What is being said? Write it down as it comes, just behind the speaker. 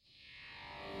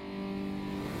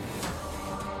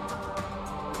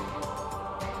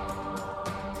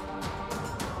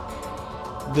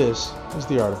This is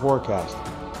the Art of Warcast,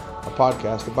 a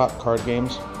podcast about card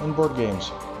games and board games.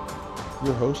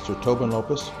 Your hosts are Tobin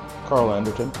Lopez, Carl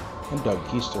Anderton, and Doug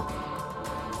Keister.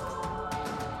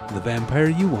 The vampire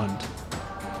you want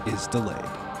is delayed.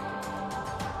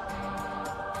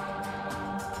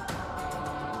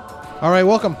 All right,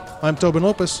 welcome. I'm Tobin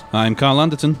Lopez. I'm Carl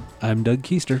Anderton. I'm Doug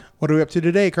Keister. What are we up to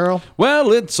today, Carl?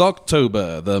 Well, it's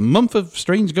October, the month of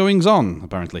strange goings-on,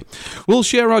 apparently. We'll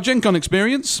share our Gen Con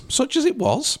experience, such as it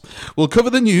was. We'll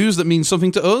cover the news that means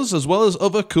something to us, as well as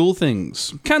other cool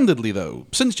things. Candidly, though,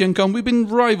 since Gen Con, we've been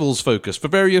rivals-focused for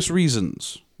various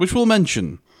reasons, which we'll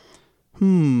mention.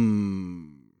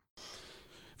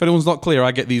 If anyone's not clear,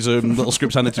 I get these little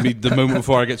scripts handed to me the moment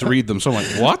before I get to read them. So I'm like,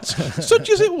 what?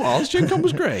 Such as it was, Gen Con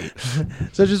was great.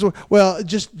 So just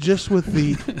with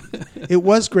the, it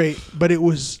was great, but it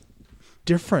was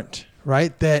different,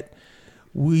 right? That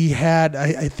we had,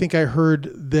 I think I heard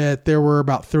that there were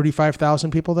about 35,000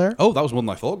 people there. Oh, that was more than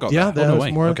I thought. Got Yeah, there. that no was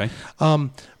way. more. Okay.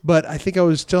 But I think I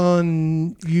was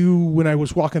telling you when I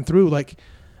was walking through, like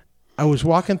I was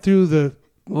walking through the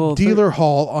dealer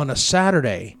hall on a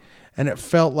Saturday, and it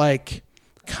felt like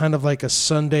kind of like a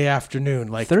Sunday afternoon.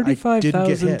 Like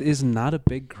 35,000 is not a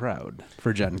big crowd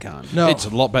for Gen Con. No, It's a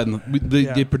lot better than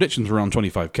the predictions were around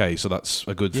 25k, so that's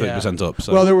a good 30% up.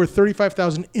 So. Well, there were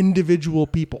 35,000 individual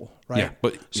people, right? Yeah,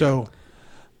 but so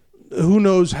who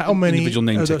knows how many individual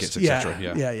name of those- tickets, etc.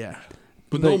 Yeah.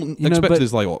 But But normal expected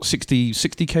is like what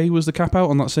 60k was the cap out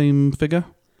on that same figure.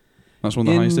 That's one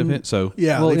of the highest they've hit. So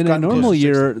yeah, well, they've in a gotten close normal to 60.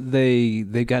 year,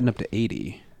 they've gotten up to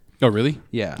 80. oh really?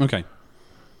 Yeah. Okay.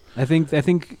 I think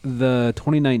the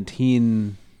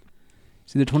 2019,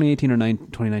 it's either 2018 or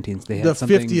 2019. They had The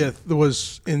something. 50th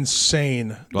was insane.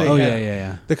 Wow. They Oh had-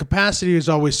 yeah. The capacity is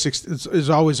always is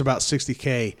always about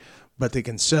 60K, but they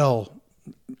can sell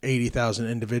 80,000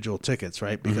 individual tickets,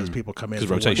 right? Because people come in Because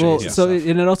for rotation, one Well, day yeah. and so stuff.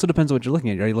 and it also depends on what you're looking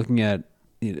at. Are you looking at?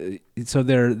 So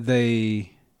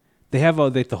they have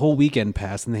the whole weekend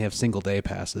pass, and they have single day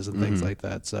passes and things like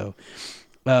that. So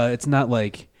it's not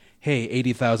like, hey,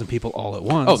 80,000 people all at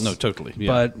once. Oh no, totally. Yeah.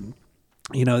 But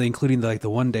including the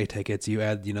 1 day tickets, you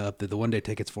add up the 1 day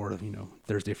tickets for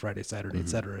Thursday, Friday, Saturday,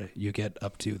 etc. You get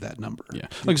up to that number. Yeah,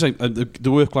 like I say,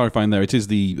 the worth clarifying there. It is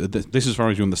this, as far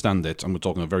as you understand it, and we're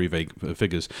talking about very vague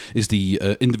figures, is the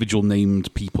individual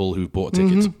named people who've bought a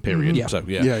ticket. Period. Yeah. So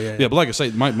Yeah. But like I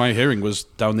say, my hearing was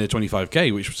down near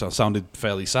 25k, which sounded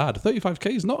fairly sad.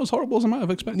 35k is not as horrible as I might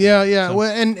have expected. Yeah. So-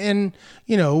 Well, and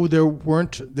there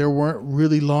weren't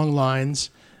really long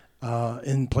lines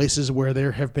in places where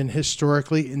there have been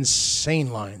historically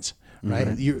insane lines,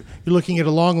 right? You're looking at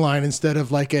a long line instead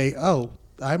of like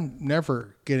I'm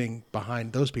never getting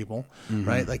behind those people,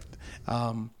 right? Like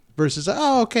versus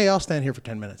okay, I'll stand here for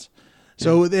 10 minutes.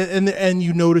 So and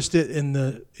you noticed it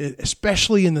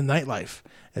especially in the nightlife,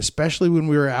 especially when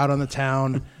we were out on the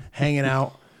town hanging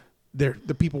out.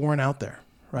 The people weren't out there,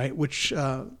 right? Which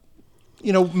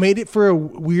made it for a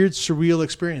weird, surreal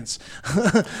experience.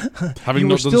 Having You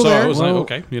not were done still so, there? I was Well,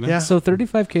 like, okay, Yeah. So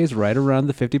 35K is right around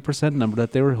the 50% number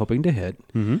that they were hoping to hit,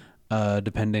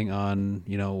 depending on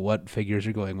what figures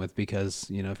you're going with.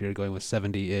 Because if you're going with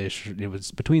 70-ish, it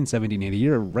was between 70 and 80.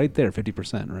 You're right there,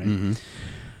 50%, right?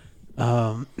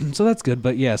 So that's good.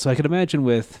 But yeah, so I could imagine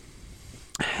with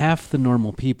half the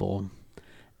normal people,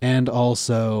 and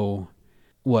also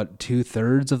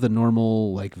 2/3 of the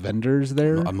normal vendors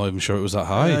there. I'm not even sure it was that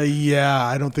high. Yeah,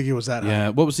 I don't think it was that high. Yeah,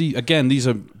 what was again, these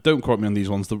are, don't quote me on these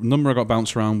ones, the number I got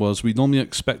bounced around was, we normally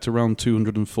expect around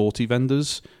 240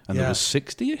 vendors, and there Yeah. was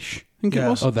 60-ish, I think Yeah. it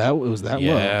was. Oh, that was that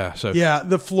low. Yeah, so Yeah,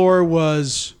 the floor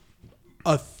was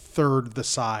a third the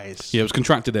size. yeah, it was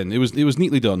contracted in. It was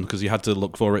neatly done, because you had to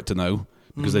look for it to know,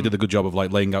 because they did a good job of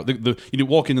laying out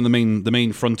walking in the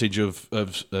main frontage of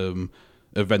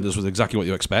vendors was exactly what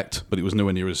you expect, but it was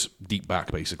nowhere near as deep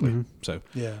back, basically. So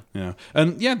Yeah.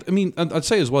 and yeah, I mean, I'd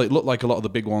say as well, it looked like a lot of the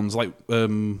big ones, like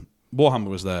Warhammer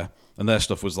was there, and their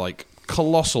stuff was like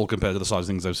colossal compared to the size of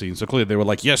things I've seen. So clearly they were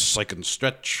like, yes, I can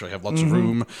stretch, I have lots of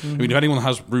room. I mean, if anyone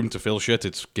has room to fill shit,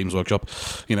 it's Games Workshop,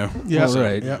 Yeah, Well,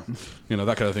 right. Yeah.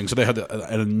 that kind of thing. So they had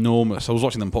an enormous, I was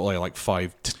watching them put like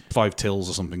five tills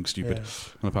or something stupid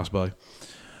when I passed by.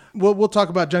 We'll talk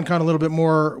about Gen Con a little bit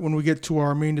more when we get to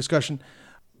our main discussion.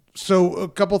 So a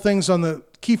couple things on the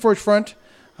Keyforge front.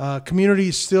 Community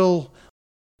is still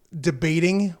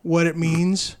debating what it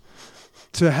means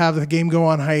to have the game go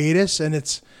on hiatus, and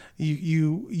it's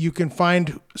you can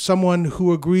find someone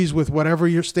who agrees with whatever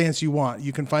your stance you want.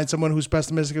 You can find someone who's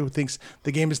pessimistic, who thinks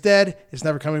the game is dead, it's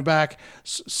never coming back,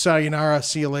 sayonara,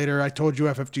 see you later, I told you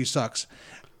FFG sucks.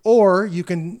 Or you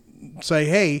can say,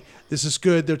 hey, this is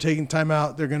good, they're taking time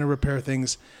out, they're going to repair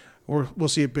things, or we'll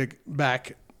see it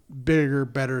back bigger,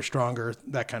 better, stronger,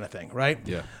 that kind of thing, right?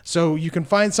 Yeah. So you can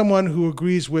find someone who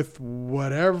agrees with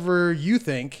whatever you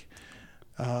think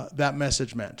that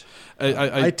message meant.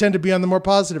 I tend to be on the more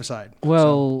positive side.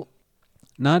 Well,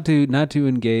 not to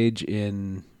engage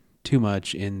in too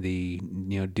much in the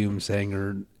doomsaying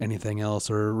or anything else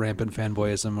or rampant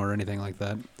fanboyism or anything like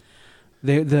that.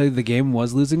 The game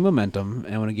was losing momentum,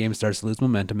 and when a game starts to lose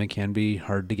momentum, it can be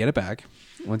hard to get it back.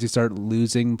 Once you start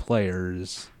losing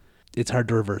players, it's hard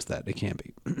to reverse that. It can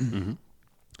be. Mm-hmm.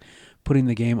 Putting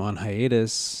the game on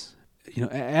hiatus,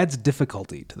 adds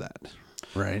difficulty to that,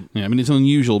 right? Yeah, I mean, it's an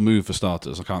unusual move for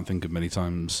starters. I can't think of many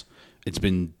times it's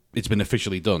been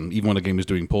officially done. Even when a game is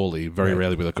doing poorly, very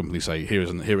rarely will a company say, "Here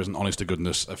is an honest to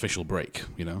goodness official break."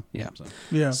 Yeah.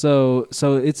 Yeah. So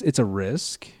it's a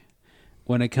risk.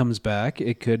 When it comes back,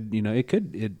 it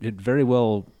very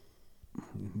well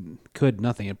could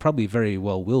nothing. It probably very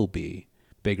well will be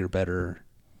bigger, better,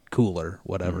 cooler,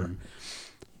 whatever. Mm-hmm.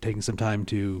 Taking some time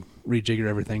to rejigger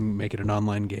everything, make it an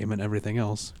online game and everything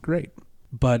else. Great.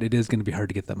 But it is going to be hard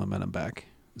to get that momentum back.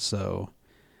 So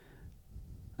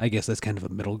I guess that's kind of a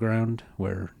middle ground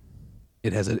where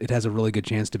it has a really good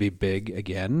chance to be big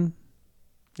again.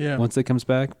 Yeah. Once it comes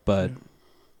back, but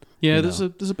yeah, there's a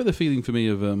bit of feeling for me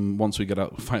of once we get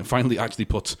out, finally actually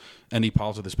put any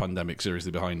part of this pandemic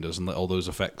seriously behind us and let all those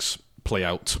effects play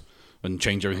out and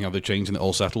change everything how they change and it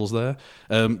all settles there.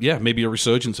 Maybe a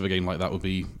resurgence of a game like that would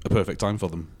be a perfect time for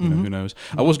them. Who knows?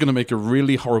 I was going to make a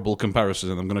really horrible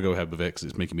comparison, and I'm going to go ahead with it because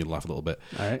it's making me laugh a little bit.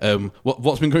 All right.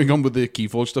 What's been going on with the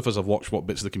Keyforge stuff as I've watched what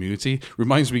bits of the community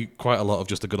reminds me quite a lot of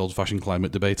just a good old-fashioned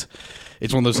climate debate.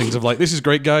 It's one of those things of like, this is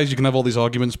great, guys, you can have all these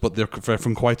arguments, but they're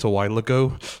from quite a while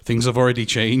ago. Things have already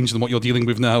changed, and what you're dealing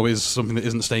with now is something that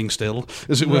isn't staying still,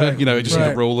 as it were. It just seems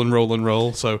to roll and roll and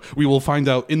roll. So we will find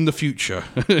out in the future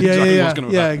what's going to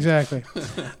happen. Yeah, exactly.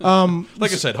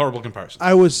 Like I said, horrible comparison.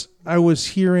 I was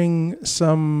hearing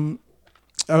some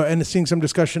and seeing some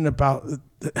discussion about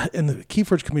in the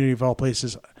Keyforge community of all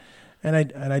places, and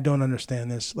I don't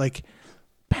understand this. Like,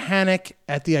 panic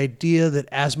at the idea that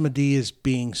Asmodee is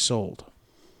being sold.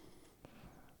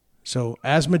 So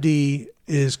Asmodee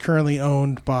is currently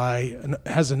owned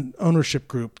has an ownership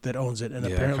group that owns it, and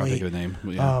apparently I can't think of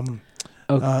the name.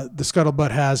 The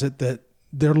scuttlebutt has it that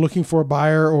they're looking for a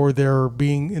buyer or they're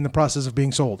being in the process of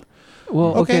being sold.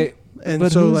 Well, okay. And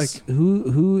but so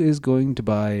who is going to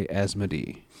buy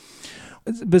Asmodee?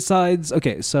 Besides,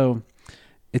 so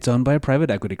it's owned by a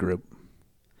private equity group.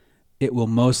 It will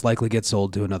most likely get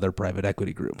sold to another private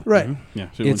equity group. Right. Mm-hmm. Yeah,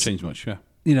 so it won't change much, yeah.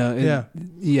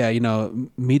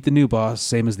 Meet the new boss,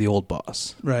 same as the old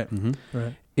boss. Right. Mm-hmm.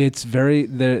 Right. It's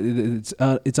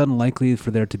it's unlikely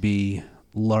for there to be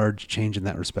large change in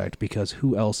that respect because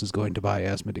who else is going to buy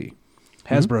Asmodee?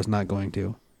 Hasbro's not going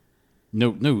to.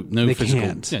 No they physical.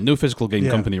 Can't. Yeah, no physical game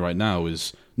company right now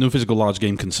no physical large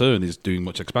game concern is doing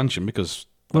much expansion because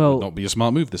that would not be a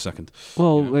smart move this second.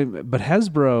 Well, but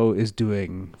Hasbro is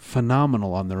doing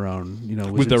phenomenal on their own.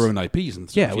 With their own IPs and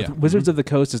stuff. Yeah, Wizards of the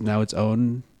Coast is now its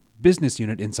own business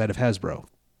unit inside of Hasbro.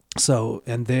 So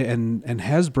and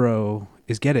Hasbro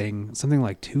is getting something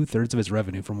like 2/3 of its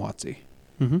revenue from WotC.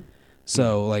 Mm-hmm.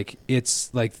 So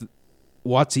it's like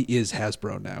WotC is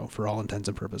Hasbro now for all intents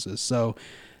and purposes. So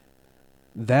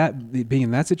that being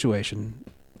in that situation,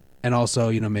 and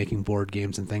also making board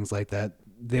games and things like that,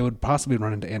 they would possibly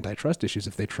run into antitrust issues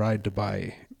if they tried to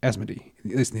buy Asmodee,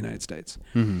 at least in the United States,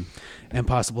 and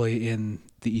possibly in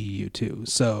the EU too.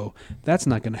 So that's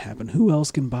not going to happen. Who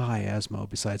else can buy Asmo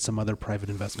besides some other private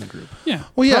investment group? Yeah,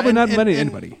 well, yeah, probably not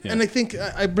anybody. Yeah. And I think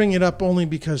I bring it up only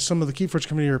because some of the Keyforge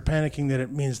community are panicking that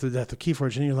it means the death of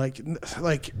Keyforge, and you're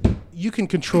like you can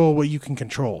control what you can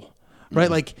control, right?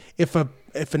 Mm-hmm. Like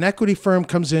if an equity firm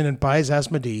comes in and buys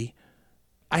Asmodee,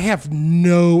 I have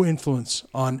no influence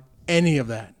on any of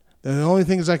that. The only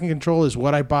things I can control is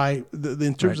what I buy.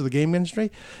 In terms of the game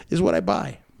industry, is what I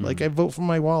buy. Mm-hmm. Like I vote from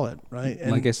my wallet, right?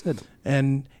 And, like I said,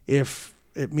 and if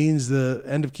it means the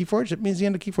end of Keyforge, it means the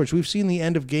end of Keyforge. We've seen the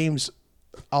end of games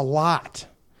a lot.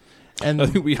 And I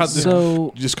think we had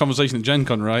this conversation at Gen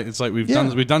Con, right? It's like we've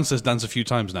danced this dance a few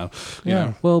times now. You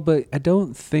know? Well, but I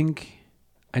don't think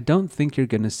you're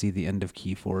going to see the end of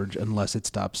Keyforge unless it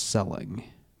stops selling,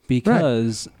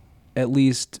 because at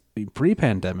least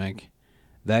pre-pandemic,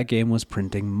 that game was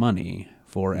printing money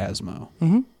for Asmo.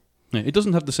 Mm-hmm. Yeah, it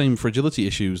doesn't have the same fragility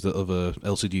issues that other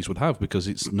LCGs would have because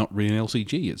it's not really an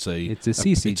LCG. It's a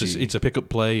CCG. It's a pick up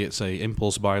play. It's a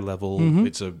impulse buy level. Mm-hmm.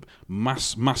 It's a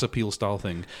mass appeal style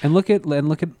thing. And look at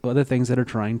other things that are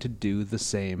trying to do the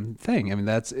same thing. I mean,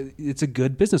 it's a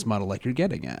good business model, like you're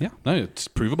getting at. Yeah, no, it's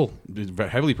provable. It's very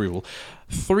heavily provable.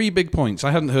 3 big points.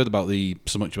 I hadn't heard about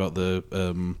so much about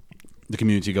the the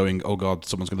community going, oh God,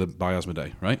 someone's going to buy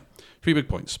Asmodee, right? 3 big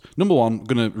points. Number one, I'm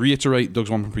going to reiterate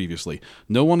Doug's one from previously.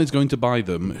 No one is going to buy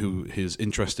them who is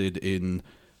interested in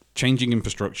changing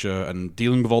infrastructure and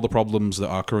dealing with all the problems that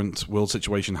our current world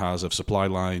situation has of supply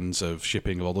lines, of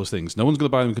shipping, of all those things. No one's going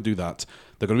to buy them who can do that.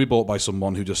 They're going to be bought by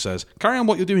someone who just says, carry on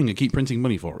what you're doing and keep printing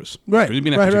money for us. Right,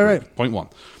 right. Point one.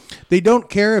 They don't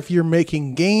care if you're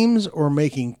making games or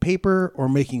making paper or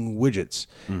making widgets.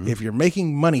 If you're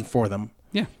making money for them,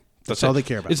 Yeah. that's all they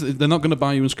care about. They're not going to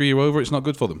buy you and screw you over. It's not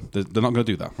good for them. They're not going to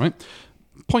do that, right?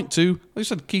 Point two, like I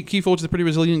said, Key Forge is a pretty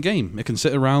resilient game. It can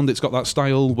sit around. It's got that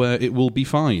style where it will be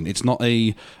fine. It's not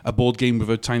a board game with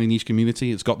a tiny niche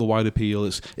community. It's got the wide appeal.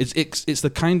 It's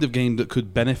the kind of game that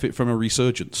could benefit from a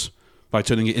resurgence by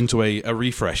turning it into a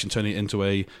refresh and turning it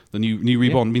into the new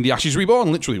Reborn. I mean, the Ashes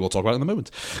Reborn, literally, we'll talk about it in a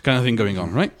moment, kind of thing going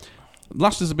on, right?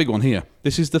 Last is a big one here.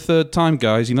 This is the third time,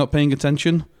 guys. You're not paying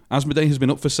attention. Asmodee has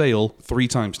been up for sale 3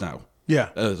 times now. Yeah.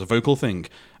 As a vocal thing.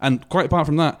 And quite apart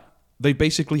from that, they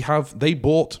basically they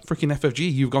bought freaking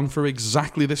FFG. You've gone through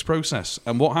exactly this process.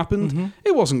 And what happened?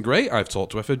 It wasn't great. I've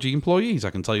talked to FFG employees. I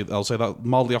can tell you, I'll say that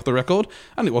mildly off the record.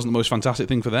 And it wasn't the most fantastic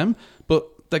thing for them. But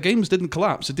their games didn't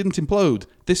collapse. It didn't implode.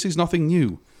 This is nothing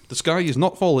new. The sky is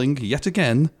not falling yet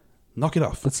again. Knock it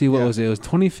off. Let's see, what was it? It was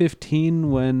 2015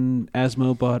 when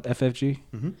Asmo bought FFG.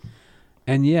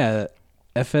 And yeah,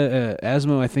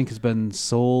 Asmo, I think, has been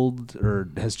sold or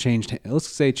has changed. Let's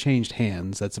say changed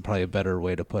hands. That's probably a better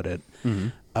way to put it.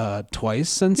 Twice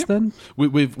since then.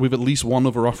 With at least one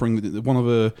other offering, one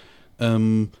other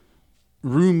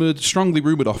strongly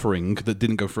rumored offering that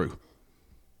didn't go through.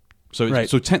 So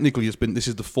so technically, this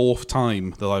is the 4th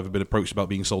time that I've been approached about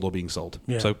being sold or being sold.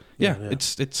 Yeah. So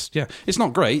it's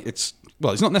not great. It's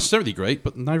not necessarily great,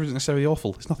 but neither is it necessarily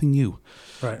awful. It's nothing new.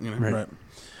 Right. You know? Right.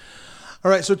 All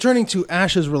right, so turning to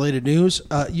Ashes-related news,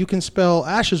 you can spell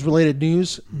Ashes-related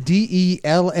news Delays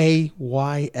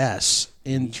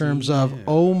in terms of,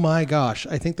 oh my gosh,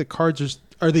 I think the cards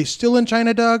are they still in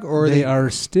China, Doug? Or They are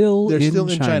still they're in still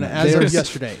in China as of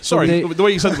yesterday. Sorry, the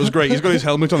way you said it was great. He's got his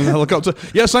helmet on the helicopter.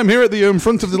 Yes, I'm here at the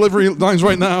front of the delivery lines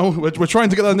right now. We're trying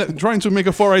to get trying to make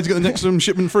a foray to get the next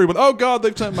shipment through, but oh god,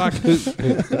 they've turned back.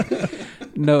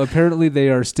 No, apparently they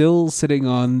are still sitting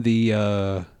on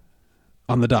the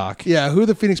dock. Yeah, who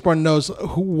the Phoenixborn knows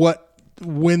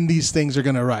when these things are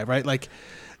going to arrive, right? Like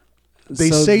they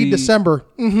say December.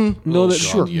 No,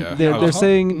 sure. Yeah. They're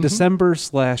saying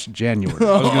December/January.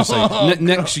 I was going to say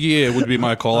next year would be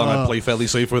my call, and I'd play fairly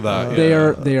safe with that.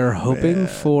 They are hoping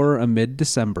for a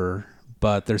mid-December,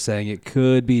 but they're saying it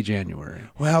could be January.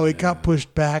 Wow, it got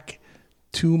pushed back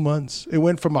 2 months. It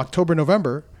went from October,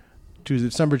 November to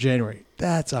December, January.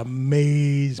 That's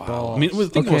amazing. I mean,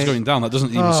 with thinking what's going down, that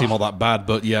doesn't even seem all that bad,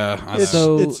 but yeah.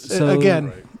 It's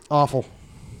again, awful.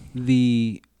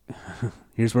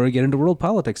 Here's where we get into world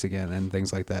politics again and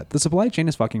things like that. The supply chain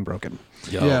is fucking broken.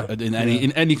 Yeah. In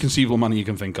any conceivable manner you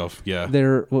can think of. Yeah.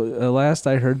 Last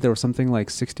I heard, there was something like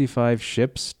 65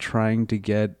 ships trying to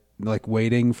get,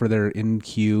 waiting for their in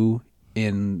queue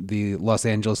in the Los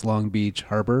Angeles Long Beach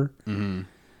harbor.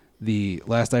 The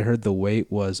last I heard, the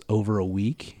wait was over a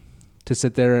week to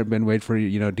sit there and wait for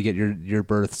to get your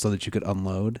berth so that you could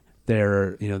unload. They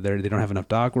don't have enough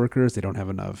dock workers. They don't have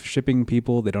enough shipping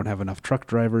people. They don't have enough truck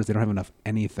drivers. They don't have enough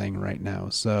anything right now.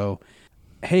 So,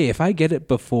 hey, if I get it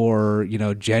before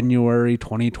January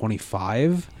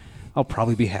 2025, I'll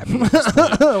probably be happy with this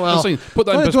plan. Well,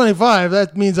 2025,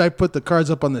 that means I put the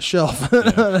cards up on the shelf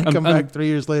and come back 3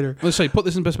 years later. Let's say, put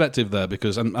this in perspective there,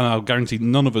 because, and I'll guarantee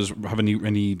none of us have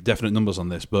any definite numbers on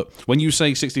this, but when you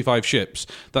say 65 ships,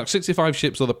 that 65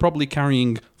 ships are probably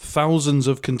carrying thousands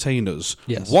of containers,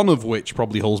 one of which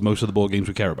probably holds most of the board games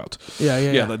we care about.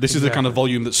 Yeah. This is the kind of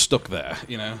volume that's stuck there,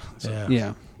 So.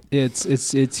 Yeah.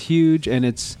 It's huge, and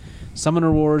it's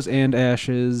Summoner Wars and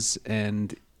Ashes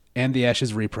and the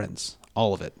Ashes reprints,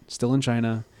 all of it, still in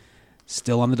China,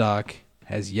 still on the dock,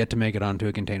 has yet to make it onto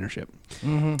a container ship.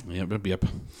 Yep.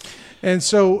 And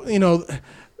so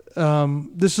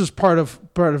this is part of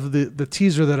the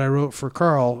teaser that I wrote for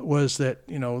Carl, was that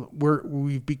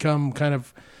we've become kind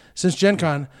of, since Gen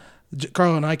Con,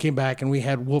 Carl and I came back and we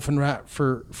had Wolf and Rat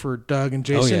for Doug and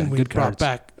Jason. We brought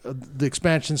back the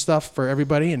expansion stuff for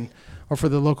everybody or for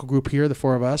the local group here, the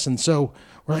 4 of us, and so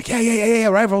we're like, yeah,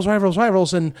 rivals,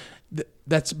 and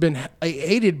that's been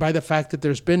aided by the fact that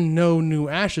there's been no new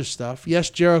Ashes stuff. Yes,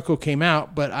 Jericho came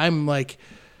out, but I'm like,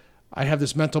 I have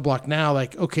this mental block now,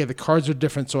 like, okay, the cards are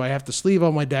different, so I have to sleeve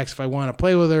all my decks if I want to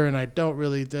play with her, and I don't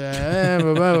really.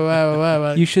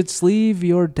 You should sleeve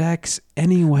your decks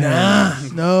anyway.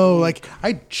 No, like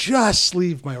I just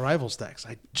sleeved my Rivals decks.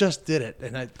 I just did it,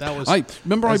 and that was. I played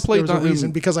there was that a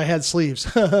reason because I had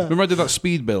sleeves. Remember I did that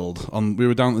speed build on. We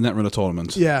were down at the Netrunner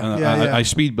tournament. Yeah, and yeah. I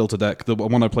speed built a deck, the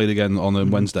one I played again on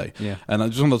Wednesday. Yeah. And I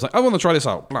just was like, I want to try this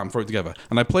out. Blam, throw it together.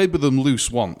 And I played with them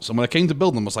loose once. And when I came to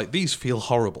build them, I was like, these feel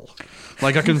horrible.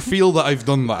 Like I can feel that I've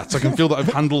done that. I can feel that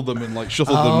I've handled them and like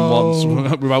shuffled them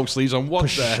once without sleeves. And what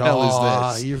the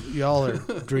hell is this? Y'all are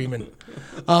dreaming.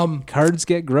 Cards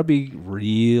get grubby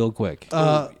real quick.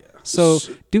 So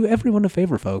do everyone a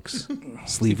favor, folks.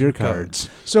 Sleeve your cards.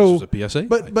 So, This was a PSA.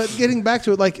 but getting back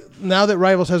to it, like now that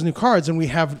Rivals has new cards and we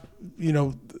have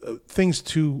things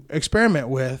to experiment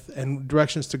with and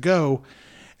directions to go,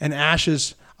 and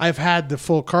Ashes, I've had the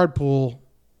full card pool,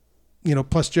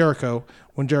 plus Jericho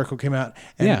when Jericho came out,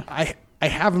 and Yeah. I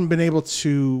haven't been able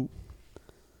to.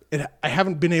 I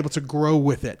haven't been able to grow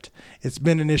with it. It's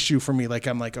been an issue for me. Like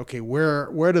I'm like, okay, where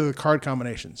are the card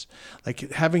combinations?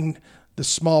 Like having the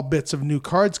small bits of new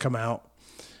cards come out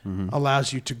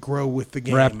allows you to grow with the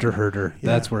game. Raptor Herder.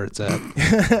 Yeah. That's where it's at.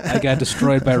 I got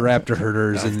destroyed by Raptor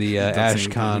Herders in the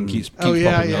AshCon. Keeps Oh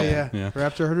yeah. popping up.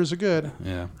 Raptor herders are good.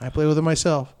 Yeah. I play with them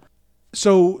myself.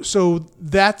 So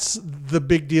that's the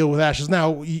big deal with Ashes.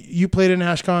 Now you played in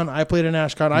AshCon. I played in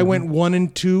AshCon. I went 1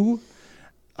 and 2.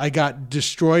 I got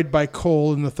destroyed by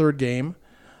Cole in the third game,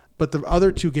 but the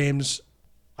other 2 games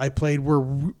I played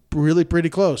were really pretty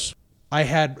close. I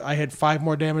had 5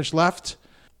 more damage left,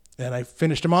 and I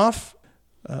finished him off.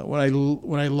 When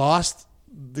I lost,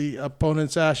 the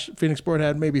opponent's Phoenix board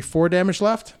had maybe 4 damage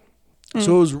left,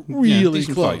 so it was really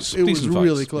decent close. fights. It was Decent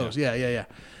really fights. close. Yeah,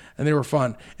 and they were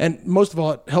fun. And most of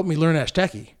all, it helped me learn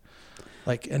Ashteki.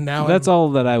 And now That's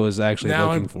all that I was actually now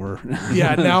looking I'm- for.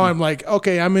 yeah, now I'm like,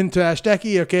 okay, I'm into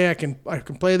Ashteki. Okay, I can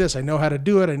play this. I know how to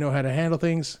do it. I know how to handle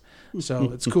things.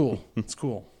 So it's cool. It's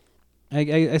cool.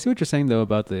 I see what you're saying though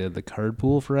about the card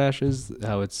pool for Ashes.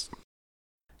 How it's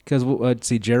because let's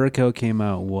see, Jericho came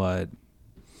out what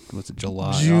was it,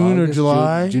 July, June or August?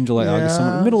 July? June, July, August,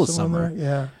 Yeah, middle of somewhere summer. there,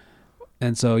 yeah.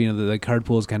 And so the card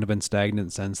pool has kind of been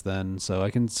stagnant since then. So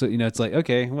it's like,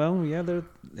 okay, well, yeah,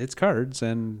 it's cards,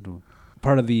 and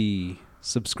part of the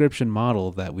subscription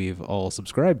model that we've all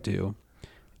subscribed to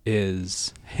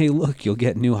is, hey, look, you'll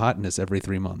get new hotness every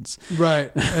 3 months.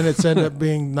 Right, and it's ended up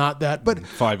being not that. But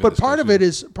 5 in but this part case,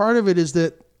 of it is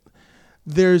that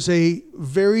there's a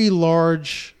very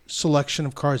large selection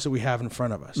of cards that we have in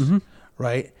front of us,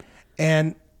 right?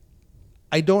 And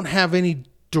I don't have any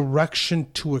direction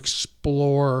to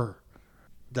explore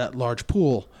that large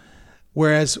pool.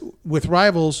 Whereas with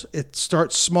Rivals, it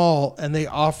starts small and they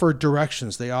offer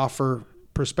directions, they offer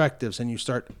perspectives, and you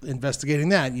start investigating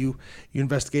that. You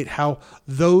investigate how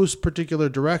those particular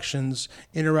directions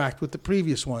interact with the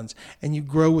previous ones, and you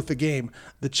grow with the game.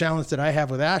 The challenge that I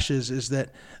have with Ashes is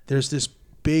that there's this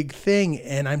big thing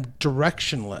and I'm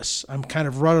directionless. I'm kind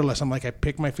of rudderless. I'm like, I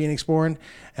picked my Phoenixborn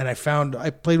and I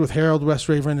played with Harold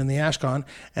Westraven in the AshCon,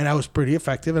 and I was pretty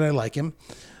effective and I like him.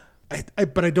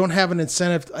 But I don't have an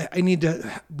incentive. I need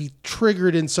to be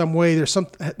triggered in some way.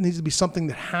 It needs to be something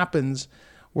that happens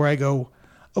where I go,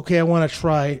 okay, I want to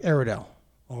try Aerodel,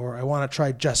 or I want to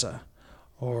try Jessa,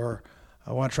 or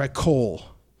I want to try Cole.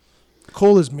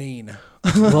 Cole is mean.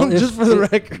 Well, Just for the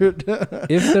record.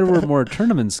 If there were more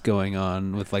tournaments going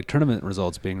on with like tournament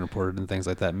results being reported and things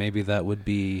like that, maybe that would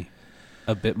be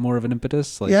a bit more of an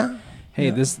impetus. Like, Yeah. hey,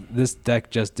 Yeah. this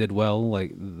deck just did well.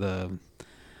 Like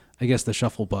I guess the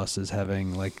Shuffle Bus is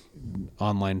having like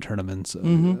online tournaments,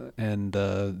 and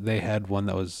they had one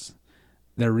that was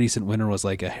their recent winner was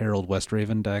like a Harold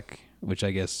Westraven deck, which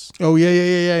I guess Oh,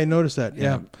 yeah. I noticed that.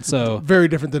 Yeah. So Very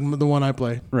different than the one I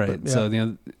play. right. But, yeah.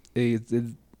 So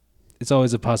it's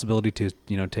always a possibility to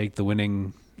take a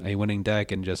winning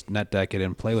deck and just net deck it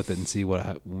and play with it and see what's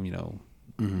up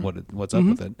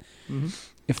with it.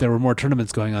 If there were more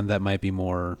tournaments going on, that might be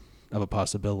more of a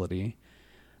possibility.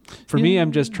 For me,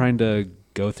 I'm just trying to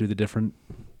go through the different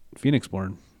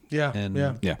Phoenixborn Yeah. and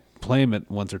yeah. play them it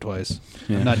once or twice.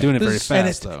 I'm not doing it very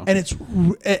fast though.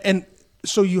 And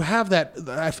so you have that.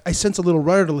 I sense a little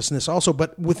rudderlessness also,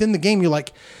 but within the game, you're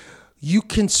like, you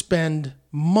can spend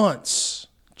months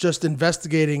just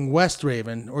investigating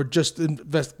Westraven, or just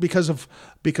because of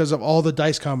all the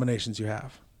dice combinations you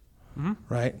have,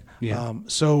 right? Yeah.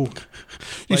 So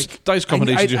These dice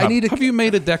combinations I need have you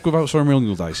made a deck without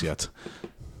ceremonial dice yet?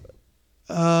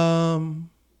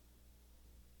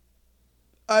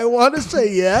 I want to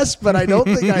say yes, but I don't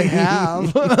think I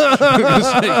have.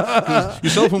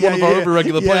 Yourself and one of our other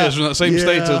regular players from that same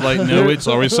state are like, no, it's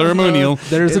always ceremonial.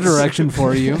 There's a direction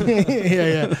for you.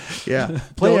 yeah.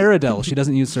 Play Aerodel. She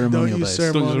doesn't use ceremonial Don't use dice.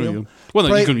 ceremonial. Well, no,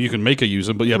 Play- you can make her use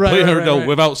them, but yeah, Right, play her right, adult right.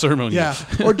 without ceremonial. Yeah,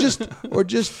 or just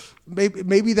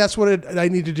maybe that's what I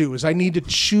need to do is I need to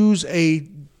choose a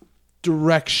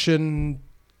direction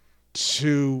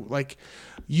to like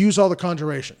use all the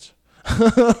conjurations,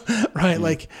 right?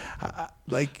 Like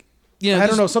Yeah, I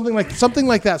don't know, something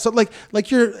like that. So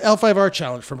like your L5R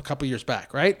challenge from a couple years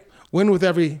back, right? Win with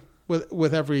every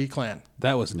clan,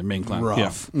 That was the main clan.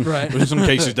 rough. Yeah. right? In some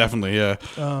cases, definitely, yeah.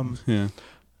 Yeah.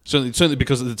 Certainly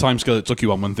because of the time scale it took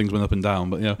you on when things went up and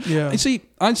down. But yeah. Yeah. You see,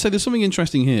 I'd say there's something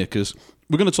interesting here because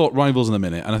we're going to talk Rivals in a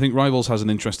minute, and I think Rivals has an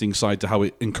interesting side to how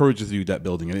it encourages you deck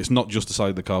building, and it's not just the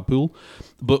side of the card pool.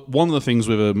 But one of the things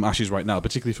with Ashes right now,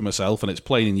 particularly for myself, and it's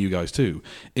playing in you guys too,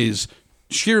 is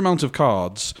sheer amount of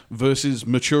cards versus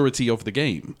maturity of the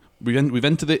game. We've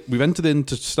entered in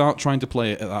to start trying to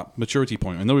play it at that maturity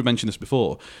point. I know we've mentioned this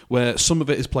before, where some of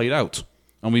it is played out,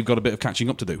 and we've got a bit of catching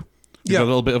up to do. We've got a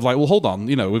little bit of like, well, hold on,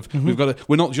 we've got to,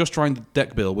 we're not just trying to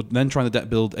deck build, we're then trying to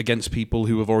deck build against people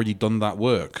who have already done that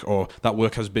work, or that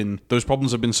work has been, those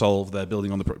problems have been solved, they're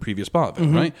building on the previous part of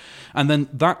it, right? And then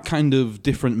that kind of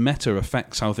different meta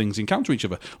affects how things encounter each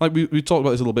other. Like we talked about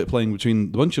this a little bit playing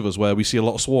between the bunch of us, where we see a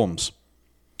lot of swarms.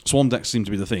 Swarm decks seem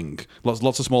to be the thing.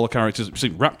 Lots of smaller characters.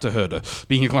 See, Raptor Herder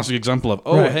being a classic example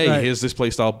of, here's this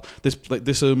playstyle.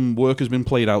 This work has been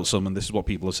played out some, and this is what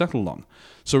people have settled on.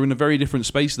 So we're in a very different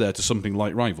space there to something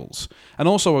like Rivals. And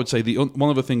also, I would say one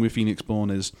other thing with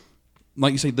Phoenixborn is,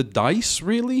 like you say, the dice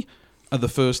really are the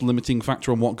first limiting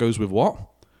factor on what goes with what,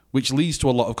 which leads to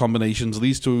a lot of combinations,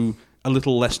 leads to a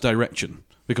little less direction.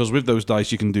 Because with those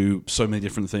dice, you can do so many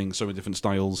different things, so many different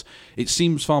styles. It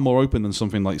seems far more open than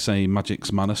something like, say,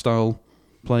 Magic's mana style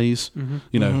plays.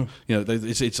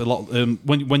 It's a lot.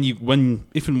 When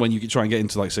you try and get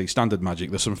into, like, say, standard Magic,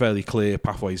 there's some fairly clear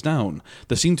pathways down.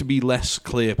 There seem to be less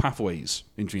clear pathways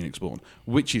in Phoenixborn,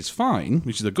 which is fine,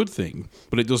 which is a good thing.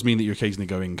 But it does mean that you're occasionally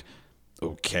going,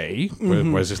 okay,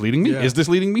 where's this leading me? Yeah. Is this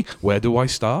leading me? Where do I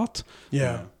start?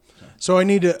 Yeah. So I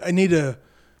need to.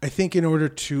 I think in order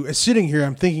to sitting here,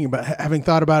 I'm thinking about having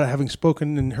thought about it, having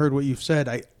spoken and heard what you've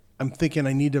said. I'm thinking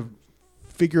I need to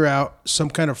figure out some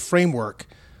kind of framework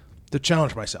to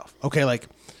challenge myself. Okay, like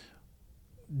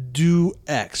do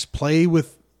X, play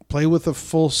with a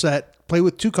full set, play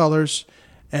with two colors,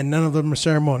 and none of them are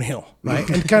ceremonial, right?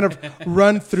 And kind of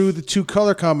run through the two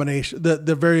color combination,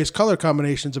 the various color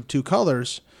combinations of two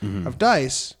colors of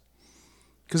dice,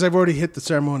 because I've already hit the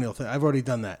ceremonial thing. I've already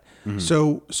done that.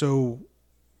 So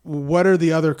what are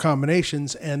the other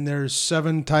combinations? And there's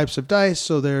 7 types of dice.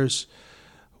 So there's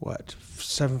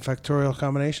 7 factorial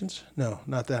combinations? No,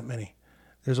 not that many.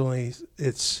 There's only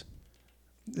it's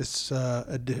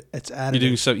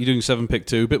additive. You're doing 7 pick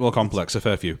 2, a bit more complex, a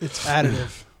fair few. It's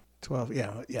additive. 12.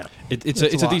 Yeah. It's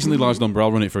a decently large number.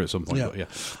 I'll run it through at some point. Yeah.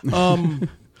 But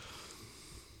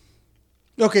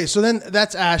yeah. Okay, so then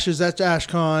that's Ashes. That's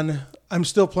AshCon. I'm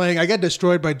still playing. I got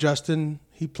destroyed by Justin.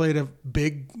 He played a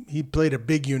big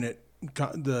unit,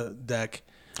 the deck.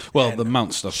 Well, the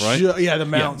mount stuff, right? Yeah, the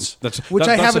mounts. That's a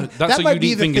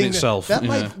unique thing in itself. That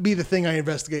might be the thing I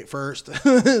investigate first.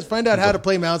 Find out how to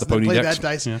play mounts, and then play that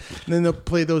dice, and then they'll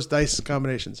play those dice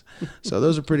combinations. So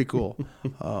those are pretty cool.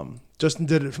 Justin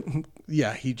did it.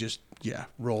 Yeah, he just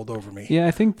rolled over me. Yeah,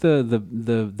 I think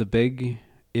the big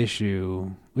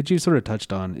issue, which you sort of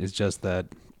touched on, is just that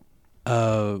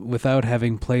without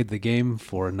having played the game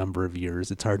for a number of years,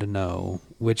 it's hard to know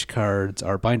which cards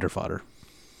are binder fodder.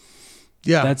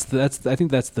 Yeah, I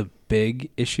think that's the big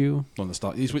issue. On the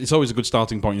start, it's always a good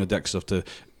starting point in your deck stuff to.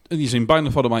 You see, binder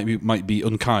fodder might be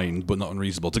unkind, but not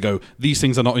unreasonable. To go, these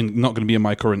things are not going to be in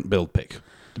my current build pick.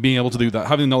 Being able to do that,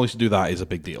 having the knowledge to do that, is a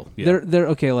big deal. Yeah. They're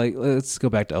okay. Like, let's go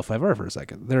back to L5R for a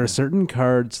second. There are certain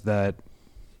cards that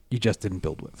you just didn't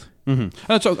build with.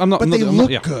 But they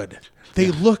look good. They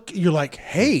look. You're like,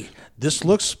 hey, this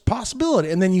looks possibility,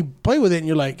 and then you play with it, and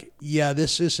you're like, yeah,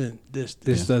 this isn't this.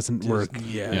 This doesn't work.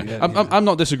 Yeah. I'm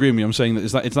not disagreeing with you. I'm saying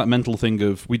that it's that mental thing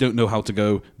of we don't know how to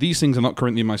go. These things are not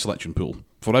currently in my selection pool.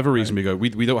 For whatever reason, we go.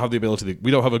 We don't have the ability.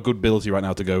 We don't have a good ability right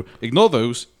now to go. Ignore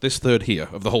those. This third here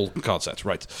of the whole card set,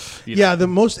 right? The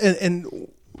most and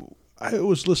I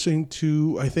was listening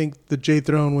to I think the J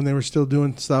Throne when they were still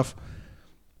doing stuff.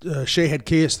 Shay had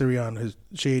Chaos Theory on.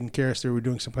 Shay and Chaos Theory were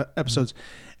doing some episodes,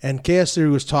 and Chaos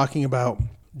Theory was talking about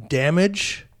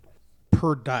damage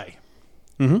per die.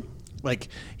 Like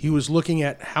he was looking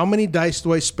at how many dice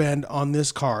do I spend on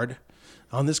this card,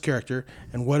 on this character,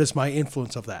 and what is my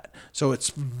influence of that? So it's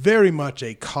very much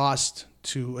a cost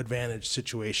to advantage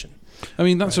situation. I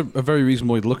mean, that's a very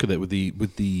reasonable way to look at it with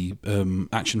the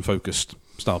action focused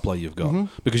style play you've got,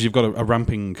 because you've got a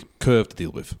ramping curve to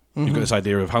deal with. You've got this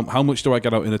idea of how much do I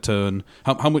get out in a turn,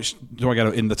 how much do I get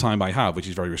out in the time I have, which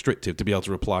is very restrictive, to be able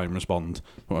to reply and respond to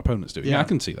what my opponent's doing. Yeah, I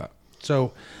can see that.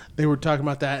 So they were talking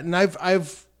about that, and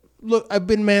I've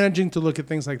been managing to look at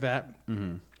things like that,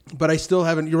 but I still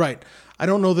haven't. You're right. I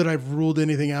don't know that I've ruled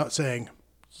anything out saying,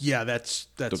 yeah, that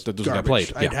doesn't get garbage.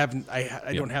 played. Yeah.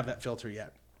 I don't have that filter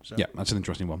yet. So. Yeah, that's an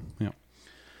interesting one. Yeah.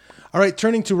 All right,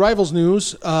 turning to Rivals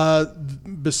news.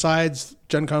 Besides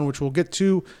Gen Con, which we'll get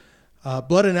to,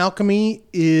 Blood and Alchemy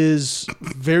is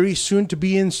very soon to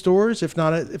be in stores. If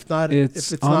it's not in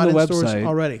stores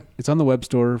already. It's on the web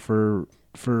store for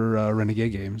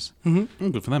Renegade Games.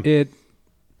 Good for them. It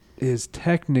is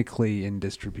technically in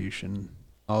distribution,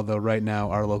 although right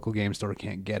now our local game store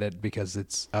can't get it because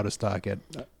it's out of stock at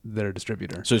their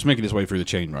distributor. So it's making its way through the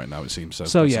chain right now, it seems.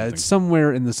 So yeah, it's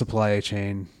somewhere in the supply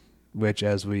chain, which,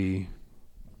 as we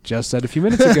just said a few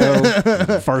minutes ago,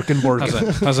 Farkin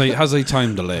Borkin has a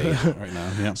time delay right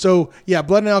now. Yeah. So yeah,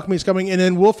 Blood and Alchemy is coming, and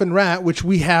then Wolf and Rat, which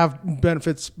we have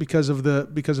benefits because of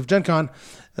Gen Con,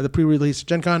 the pre-release of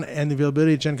Gen Con and the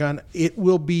availability of Gen Con. It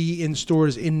will be in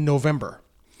stores in November.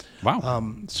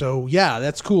 Wow. So yeah,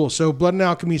 that's cool. So Blood and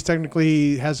Alchemy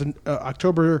technically has an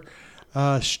October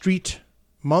Street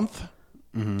month,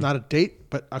 not a date,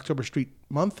 but October Street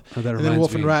month. Oh, and then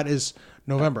Wolf and Rat is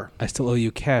November. I still owe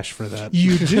you cash for that.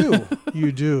 You do.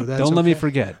 You do. That's Don't let me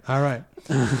forget. All right.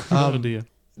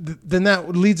 Then that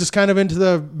leads us kind of into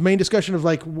the main discussion of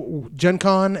like Gen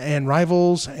Con and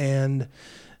Rivals and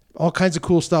all kinds of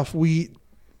cool stuff. We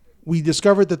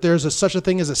discovered that there's such a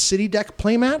thing as a city deck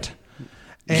playmat.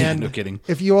 And no kidding.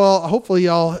 If you all, hopefully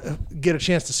y'all get a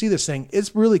chance to see this thing,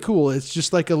 it's really cool. It's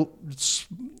just like a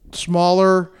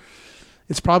smaller.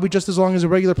 It's probably just as long as a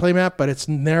regular playmat, but it's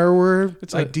narrower.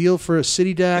 It's ideal for a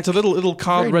city deck. It's a little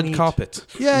red neat carpet.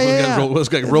 Yeah. It's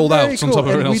getting rolled out cool. on top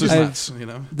of everyone else's mats.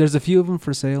 There's a few of them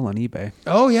for sale on eBay.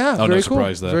 Oh yeah, very no cool.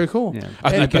 Surprise there. Very cool. Yeah.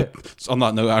 I bet, on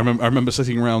that note, I remember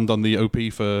sitting around on the OP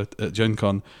for Gen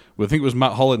Con. I think it was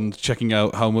Matt Holland checking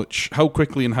out how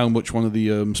quickly and how much one of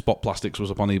the spot plastics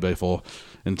was up on eBay for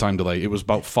in time delay. It was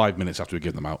about 5 minutes after we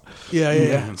given them out.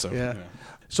 Yeah.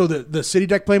 So the city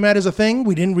deck playmat is a thing.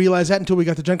 We didn't realize that until we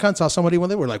got to Gen Con. Saw somebody one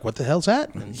day. We're like, "What the hell's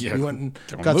that?" And we went and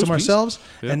got some ourselves.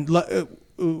 Yeah. And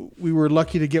we were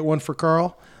lucky to get one for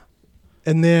Carl.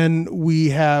 And then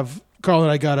Carl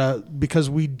and I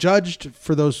because we judged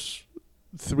for those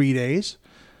 3 days.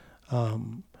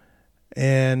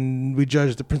 And we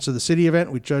judged the Prince of the City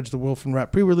event. We judged the Wolf and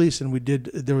Rat pre-release, and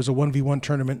there was a 1v1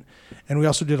 tournament, and we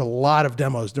also did a lot of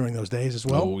demos during those days as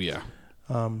well. Oh yeah.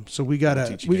 So we got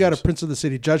a Prince of the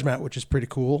City judge mat, which is pretty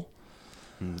cool.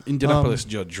 Indianapolis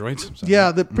judge, right?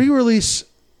 Yeah, the pre-release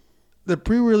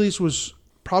was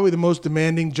probably the most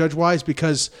demanding judge-wise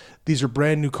because these are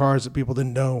brand new cars that people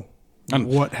didn't know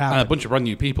what happened. And a bunch of brand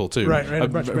new people too. Right.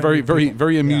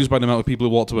 Very amused by the amount of people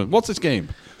who walked up and, "What's this game?"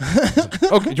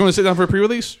 Okay, do you want to sit down for a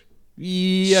pre-release?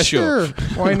 Yeah, sure.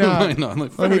 Why not? Why not?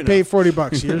 Like, let me pay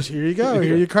 $40. Here you go.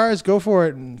 Here are your cars. Go for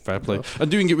it. And fair play.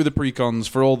 And doing it with the pre-cons,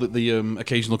 for all that the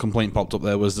occasional complaint popped up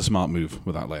there, was the smart move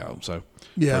with that layout. So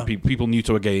yeah, people new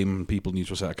to a game, people new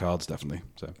to a set of cards, definitely.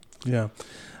 So yeah.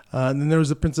 And then there was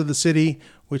the Prince of the City,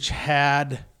 which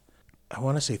had, I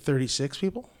want to say 36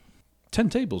 people. 10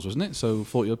 tables, wasn't it? So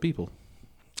 40 odd people.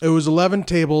 It was 11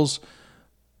 tables,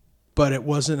 but it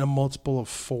wasn't a multiple of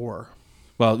 4.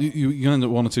 Well, you end up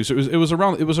 1 or 2. So it was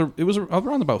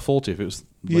around about 40 if it was.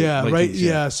 Late right. Things,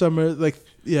 yeah, some are like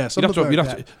Some you'd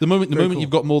have to, the moment cool. You've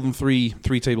got more than three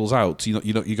tables out, you're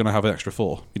going to have an extra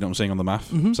 4. You know what I'm saying on the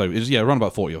math. Mm-hmm. So it's around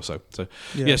about 40 or so. So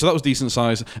so that was decent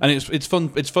size, and it's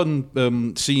fun. It's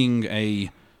fun seeing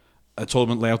a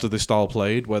tournament layout of this style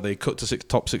played, where they cut to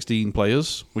top 16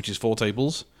 players, which is 4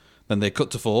 tables. Then they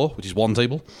cut to 4, which is 1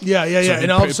 table. Yeah. So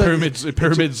and all of a sudden,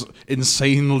 pyramids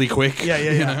insanely quick. Yeah.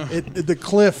 You know? The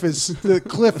cliff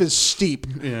is steep.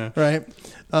 Yeah. Right.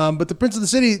 But the Prince of the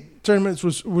City tournaments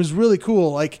was really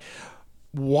cool. Like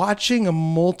watching a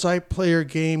multiplayer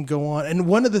game go on. And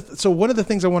one of the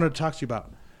things I wanted to talk to you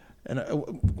about, and I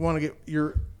want to get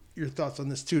your thoughts on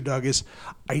this too, Doug, is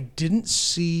I didn't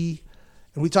see,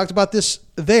 and we talked about this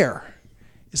there,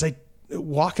 is like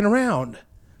walking around.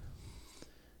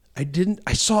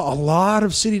 I saw a lot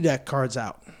of City Deck cards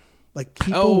out. Like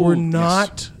people were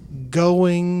not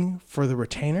going for the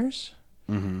retainers.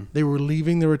 Mm-hmm. They were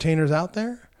leaving the retainers out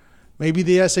there. Maybe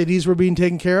the SADs were being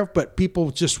taken care of, but people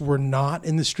just were not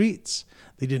in the streets.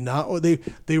 They did not.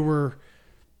 They were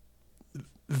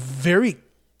very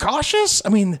cautious. I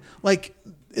mean, like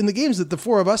in the games that the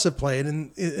four of us have played,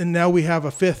 and now we have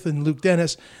a fifth in Luke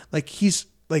Dennis. Like he's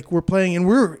like we're playing and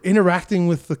we're interacting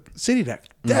with the city deck.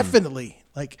 Definitely,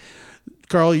 like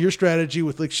Carl, your strategy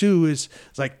with Lick Shu is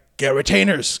like get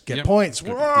retainers, get points,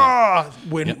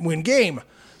 win game.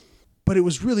 But it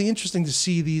was really interesting to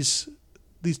see these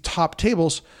top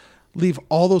tables leave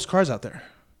all those cards out there,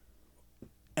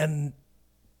 and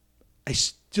I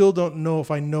still don't know if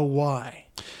I know why.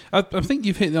 I think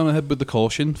you've hit it on the head with the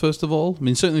caution, first of all. I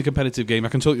mean, certainly in a competitive game, I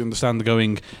can totally understand the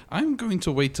going, I'm going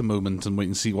to wait a moment and wait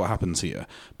and see what happens here.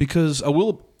 Because I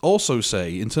will also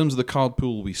say, in terms of the card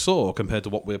pool we saw compared to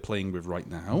what we're playing with right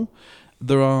now,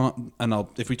 there are, and I'll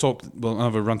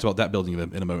have a rant about deck building in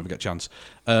a moment if I get a chance.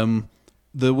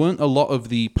 There weren't a lot of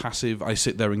the passive, I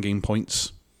sit there and gain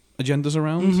points agendas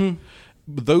around.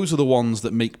 But those are the ones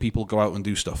that make people go out and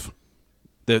do stuff.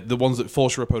 They're the ones that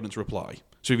force your opponent to reply.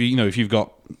 So if you've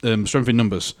got strength in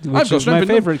numbers, which is my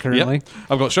favorite currently. Yep.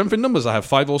 I've got strength in numbers. I have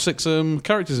 5 or 6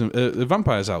 characters,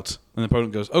 vampires out, and the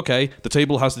opponent goes, "Okay, the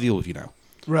table has to deal with you now."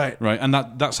 Right, and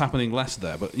that's happening less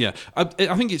there. But yeah, I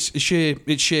think it's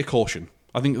sheer caution.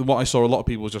 I think what I saw a lot of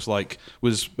people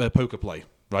was poker play,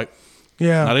 right?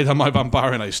 Yeah, I did have my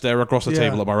vampire and I stare across the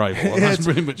table at my rival. And that's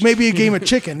pretty much maybe a game of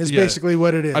chicken is basically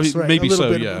what it is. I mean, right? maybe a little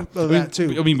so. Bit Yeah, of that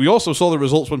too. I mean, we also saw the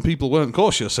results when people weren't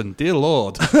cautious, and dear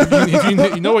Lord,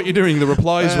 if you know what you're doing, the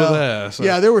replies were there. So.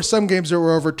 Yeah, there were some games that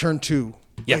were overturned too.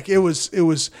 Yeah, like it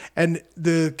was, and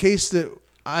the case that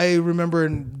I remember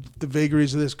in the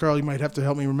vagaries of this, Carl, you might have to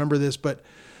help me remember this, but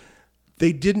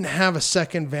they didn't have a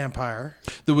second vampire.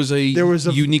 There was a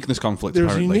uniqueness conflict. There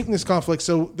was a uniqueness conflict,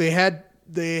 so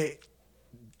they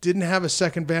didn't have a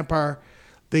second vampire.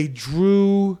 They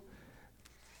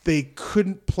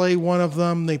couldn't play one of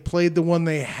them. They played the one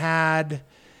they had.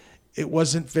 It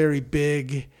wasn't very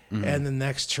big. And the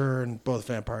next turn, both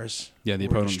vampires the were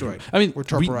opponent destroyed. I mean, were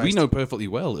torporized. we know perfectly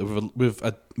well, with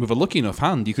a lucky enough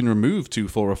hand, you can remove 2,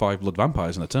 4, or 5 blood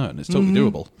vampires in a turn. It's totally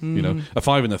doable. You know, a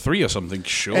 5 and a 3 or something,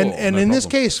 sure. And in this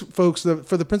case, folks,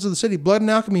 for the Prince of the City, Blood and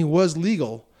Alchemy was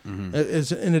legal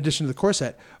as in addition to the core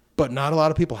set, but not a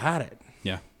lot of people had it.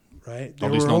 Yeah. Right? There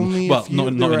were only not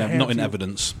in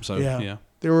evidence. So yeah.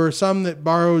 There were some that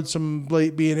borrowed some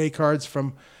late B&A cards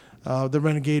from the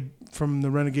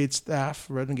Renegade staff,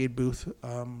 Renegade booth.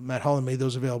 Matt Holland made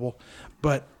those available,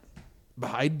 but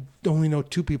I only know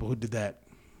 2 people who did that.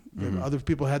 Other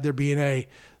people had their B&A.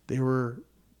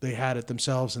 They had it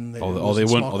themselves, and they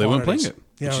weren't playing it.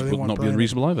 Yeah, which would not be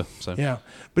unreasonable either. So yeah,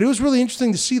 but it was really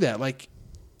interesting to see that, like,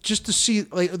 just to see,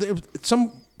 like, at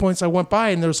some points I went by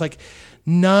and there was like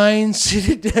 9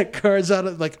 seated deck cards out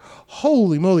of, like,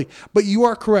 holy moly. But you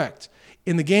are correct.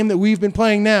 In the game that we've been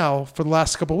playing now for the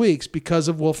last couple of weeks, because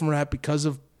of Wolf and Rat, because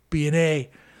of B&A,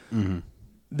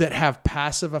 that have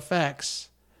passive effects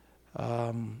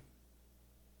that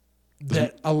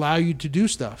allow you to do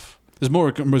stuff. There's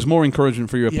more encouragement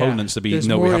for your opponents to be, we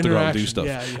have to go out and do stuff.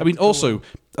 Yeah, I mean, also,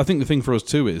 I think the thing for us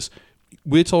too is,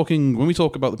 when we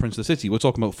talk about the Prince of the City, we're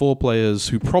talking about 4 players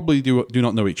who probably do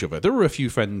not know each other. There are a few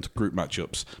friend group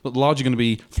matchups, but largely going to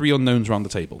be 3 unknowns around the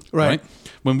table. Right?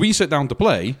 When we sit down to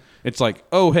play, it's like,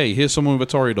 oh, hey, here's someone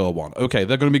with a Toreador one. Okay,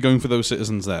 they're going to be going for those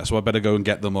citizens there, so I better go and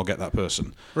get them or get that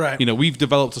person. Right. You know, we've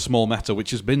developed a small meta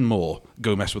which has been more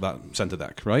go mess with that center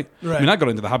deck, right? I mean, I got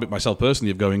into the habit myself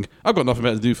personally of going, I've got nothing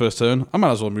better to do first turn. I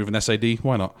might as well move an SAD.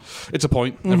 Why not? It's a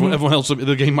point. Everyone else,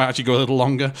 the game might actually go a little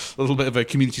longer, a little bit of a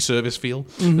community service feel,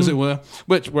 as it were.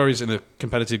 Whereas in a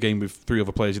competitive game with 3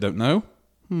 other players you don't know,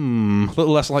 a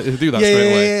little less likely to do that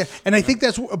straight away. Yeah. And I think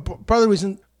that's part of the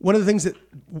reason, one of the things that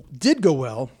did go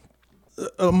well,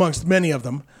 amongst many of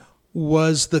them,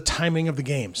 was the timing of the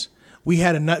games.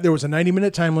 There was a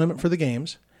 90-minute time limit for the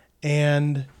games,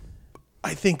 and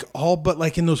I think all but,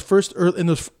 like, in those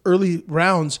early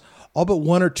rounds, all but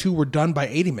 1 or 2 were done by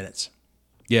 80 minutes.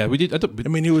 Yeah, we did. I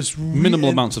mean, it was minimal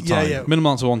amounts of time. Yeah. Minimal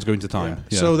amounts of ones going to time.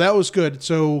 Yeah. So that was good.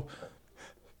 So,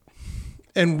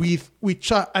 and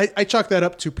I chalk that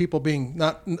up to people being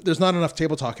there's not enough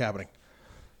table talk happening.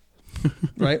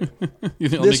 Right?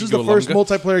 This is the first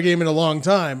multiplayer game in a long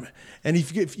time, and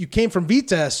if you came from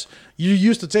Vitesse, you're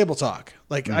used to table talk.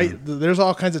 Like, there's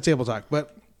all kinds of table talk,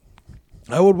 but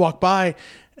I would walk by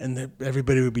and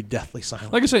everybody would be deathly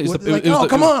silent. Like I say,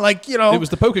 come on, like, you know, it was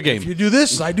the poker game. If you do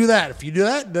this, I do that. If you do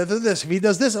that, this. If he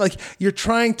does this, like, you're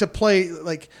trying to playing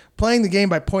the game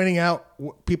by pointing out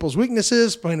people's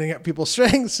weaknesses, pointing out people's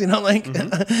strengths. You know, like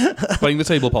playing the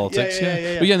table politics.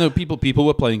 Yeah. But no, people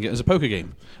were playing it as a poker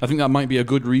game. I think that might be a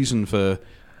good reason for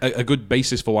a good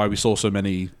basis for why we saw so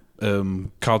many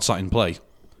card sat in play.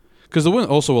 Because there weren't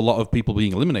also a lot of people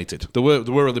being eliminated. There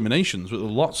were eliminations, but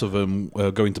lots of them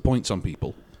going to points on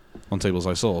people on tables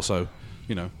I saw. So,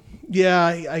 Yeah,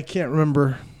 I can't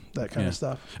remember that kind of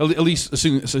stuff. At least,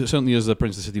 certainly as the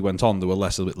Prince of the City went on, there were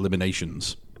less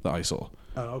eliminations that I saw.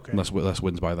 Oh, okay. Less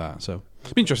wins by that. So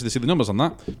it'd be interesting to see the numbers on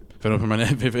that.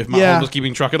 If Matt Hall was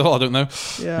keeping track at all, I don't know.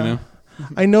 Yeah.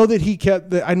 I know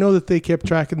that I know that they kept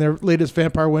track in their latest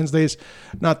Vampire Wednesdays,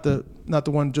 not the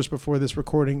one just before this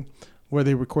recording, where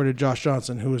they recorded Josh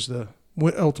Johnson, who was the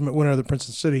ultimate winner of the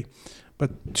Princeton City.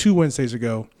 But 2 Wednesdays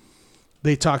ago,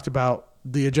 they talked about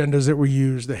the agendas that were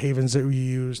used, the havens that were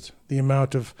used,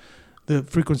 the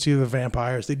frequency of the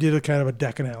vampires. They did a kind of a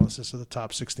deck analysis of the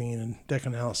top 16 and deck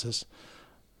analysis.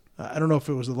 I don't know if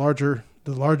it was the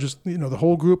largest, the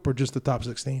whole group, or just the top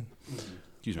 16.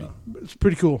 Excuse me. It's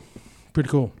pretty cool. Pretty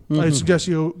cool. I suggest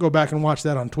you go back and watch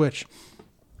that on Twitch,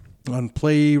 on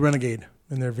Play Renegade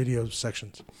in their video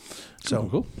sections. So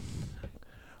cool.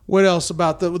 What else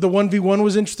about the 1v1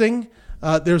 was interesting?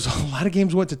 There's a lot of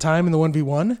games went to time in the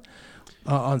 1v1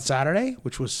 on Saturday,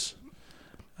 which was...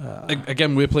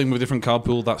 Again, we're playing with a different card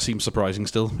pool. That seems surprising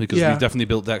still, because we've definitely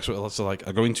built decks where it's like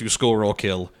are going to score or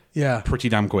kill pretty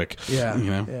damn quick.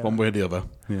 One way or the other.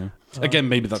 Yeah. Again,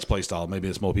 maybe that's playstyle. Maybe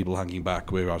it's more people hanging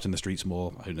back. We're out in the streets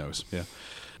more. Who knows? Yeah.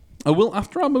 Well,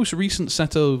 after our most recent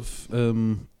set of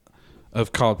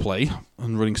card play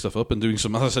and running stuff up and doing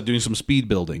some speed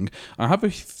building, I have a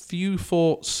few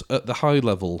thoughts at the high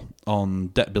level on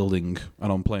deck building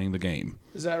and on playing the game.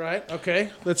 Is that right? Okay,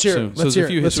 let's hear it. Let's hear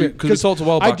it. Because we talked a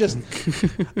while back.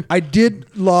 I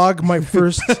did log my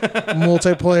first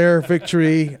multiplayer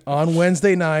victory on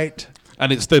Wednesday night.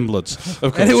 And it's Thin Bloods,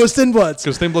 of course. And it was Thin Bloods.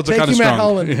 Because Thin Bloods are kind of strong. Matt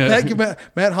Holland. Yeah. Thank you,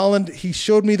 Matt Holland. He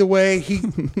showed me the way. He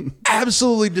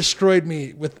absolutely destroyed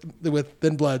me with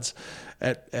Thin Bloods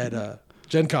at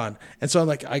Gen Con. And so I'm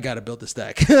like, I got to build this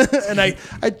deck. And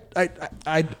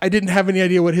I didn't have any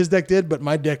idea what his deck did, but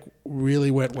my deck really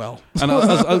went well. And I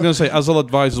was going to say, as I'll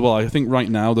advise as well, I think right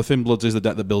now the Thin Bloods is the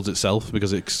deck that builds itself,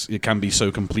 because it can be so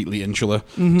completely insular.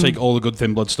 Mm-hmm. Take all the good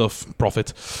Thin Blood stuff,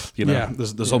 profit.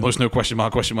 There's almost no question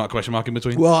mark in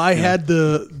between. Well, I had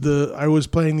I was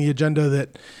playing the agenda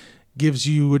that gives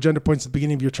you agenda points at the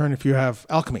beginning of your turn if you have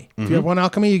alchemy. If you have 1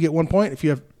 alchemy, you get 1 point. If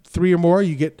you have 3 or more,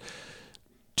 you get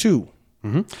 2.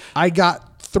 Mm-hmm. I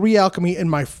got 3 alchemy on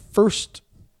my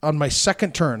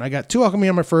second turn. I got 2 alchemy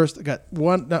on my first. I got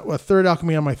a third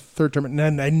alchemy on my third turn, and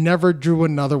then I never drew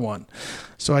another one.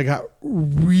 So I got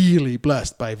really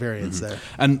blessed by variance there.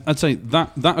 And I'd say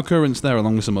that occurrence there,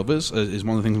 along with some others, is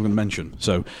one of the things I'm going to mention.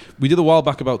 So we did a while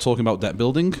back about talking about deck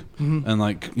building and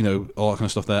all that kind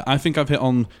of stuff there. I think I've hit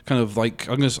on kind of like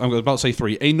I'm about to say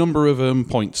 3, a number of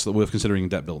points that worth considering in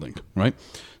deck building. Right.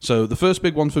 So the first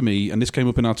big one for me, and this came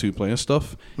up in our 2-player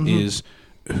stuff, is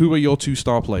who are your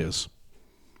 2-star players?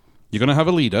 You're going to have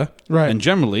a leader, right? And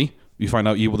generally, you find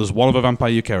out there's one other vampire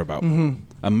you care about. Mm-hmm.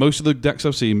 And most of the decks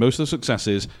I've seen, most of the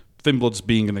successes, Thin Bloods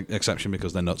being an exception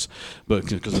because they're nuts, but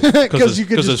because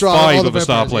there's 5 other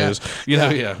star players,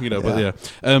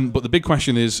 But the big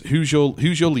question is who's your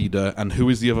leader and who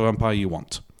is the other vampire you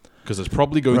want? Because there's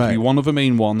probably going to be one other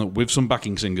main one with some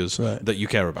backing singers that you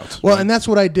care about. Well, and that's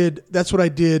what I did. That's what I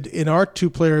did in our 2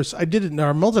 players. I did it in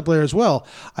our multiplayer as well.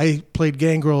 I played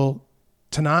Gangrel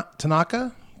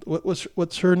Tanaka.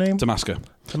 What's her name?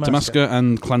 Tamaska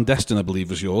and Clandestine, I believe,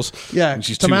 was yours. Yeah,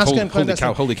 she's Tamaska and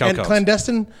Clandestine. Holy cow cards.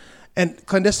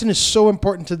 Clandestine is so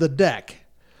important to the deck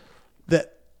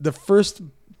that the first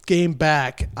game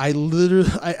back,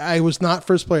 I was not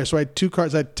first player, so I had 2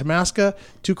 cards. I had Tamaska,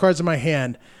 2 cards in my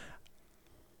hand.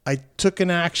 I took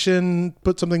an action,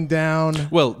 put something down.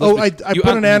 Well, I put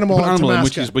an animal on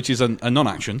Tamaska. which is a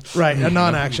non-action. Right, a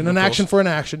non-action, an action for an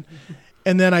action,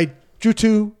 and then I drew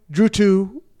two.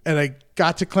 And I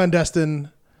got to Clandestine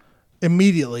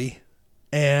immediately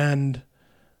and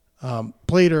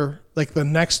played her like the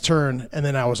next turn, and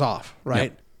then I was off,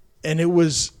 right? Yep. And it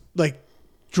was like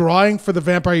drawing for the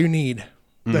vampire you need.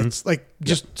 Mm-hmm. That's like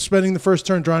just spending the first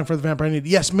turn drawing for the vampire you need.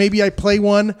 Yes, maybe I play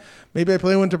one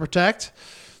to protect.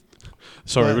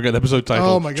 Sorry, we're getting episode title.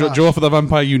 Oh my god! Draw for the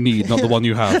vampire you need, not the one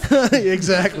you have.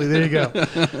 Exactly. There you go.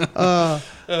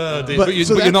 But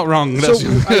you're not wrong.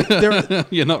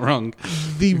 You're not wrong.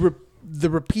 The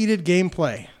repeated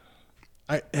gameplay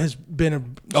has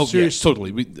been a serious,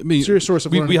 totally. Serious source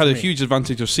of learning. We had a huge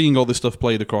advantage of seeing all this stuff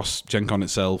played across Gen Con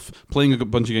itself, playing a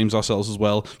bunch of games ourselves as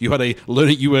well. You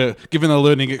were given a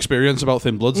learning experience about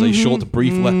Thin Bloods, a short,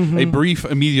 brief, a brief,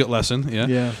 immediate lesson.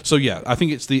 Yeah. So I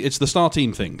think it's the star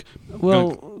team thing.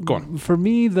 Well, go on. For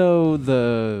me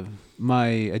though, my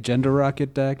Agenda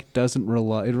Rocket deck doesn't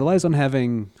rely. It relies on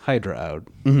having Hydra out,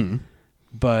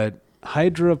 but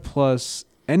Hydra plus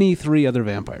any 3 other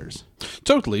vampires.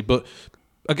 Totally, but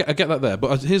I get that there.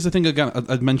 But here's the thing again.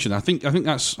 I'd mentioned. I think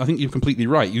you're completely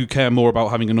right. You care more about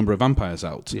having a number of vampires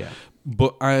out. Yeah.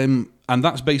 But and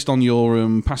that's based on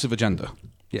your passive agenda.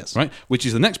 Yes. Right. Which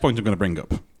is the next point I'm going to bring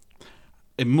up.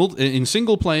 In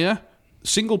single player,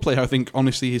 I think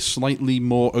honestly is slightly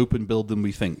more open build than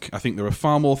we think. I think there are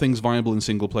far more things viable in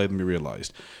single player than we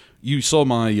realised. You saw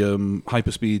my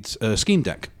hyperspeed scheme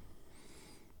deck.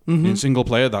 Mm-hmm. In single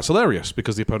player, that's hilarious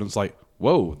because the opponent's like,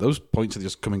 whoa, those points are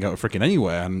just coming out of freaking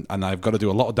anywhere, and I've got to do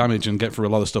a lot of damage and get through a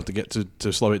lot of stuff to get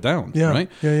to slow it down. Yeah, right?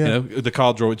 yeah. You know, the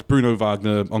card draw, it's Bruno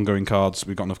Wagner, ongoing cards.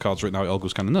 We've got enough cards right now, it all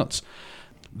goes kind of nuts.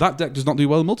 That deck does not do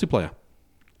well in multiplayer.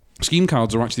 Scheme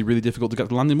cards are actually really difficult to get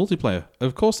to land in multiplayer.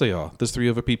 Of course they are. There's 2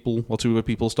 other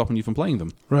people stopping you from playing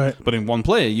them. Right. But in one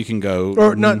player, you can go...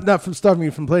 Or not from stopping you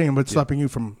from playing, but stopping you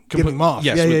from getting them off.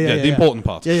 Yes, the important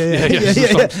part.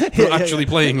 Actually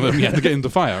playing them, to get into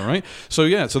fire, right? So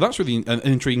that's really an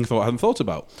intriguing thought I hadn't thought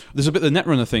about. There's a bit of the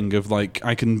Netrunner thing of, like,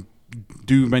 I can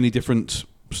do many different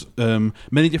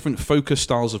focus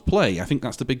styles of play. I think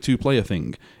that's the big 2-player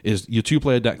thing, is your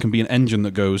 2-player deck can be an engine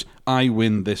that goes, I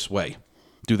win this way.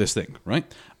 Do this thing, right?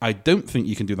 I don't think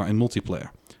you can do that in multiplayer.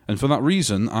 And for that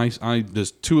reason, there's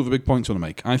 2 other big points I want to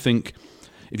make. I think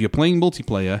if you're playing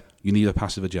multiplayer, you need a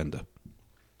passive agenda.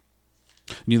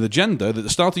 You need an agenda that at the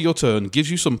start of your turn gives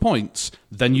you some points,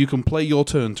 then you can play your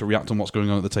turn to react on what's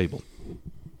going on at the table.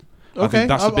 Okay, I think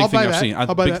that's the big thing I've seen.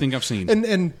 Big thing I've seen.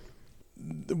 And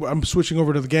I'm switching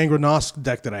over to the Gangrenosk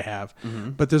deck that I have.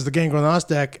 Mm-hmm. But there's the Gangrenosk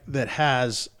deck that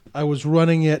I was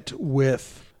running it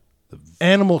with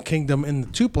Animal Kingdom in the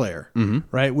 2-player,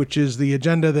 right? Which is the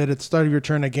agenda that at the start of your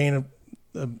turn I gain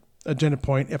a agenda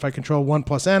point. If I control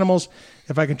 1+ animals,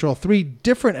 if I control 3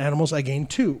 different animals, I gain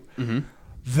 2. Mm-hmm.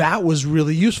 That was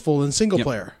really useful in single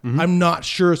player. Mm-hmm. I'm not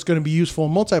sure it's going to be useful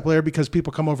in multiplayer because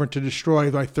people come over to destroy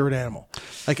my 3rd animal,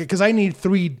 like because I need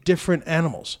 3 different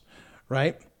animals,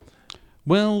 right?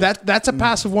 Well, that's a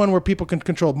passive one where people can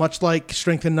control, much like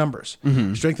strength in numbers.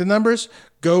 Mm-hmm. Strength in numbers,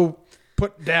 go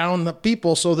put down the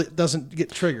people so that it doesn't get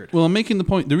triggered. Well, I'm making the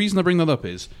point. The reason I bring that up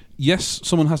is, yes,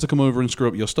 someone has to come over and screw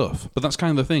up your stuff, but that's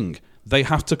kind of the thing. They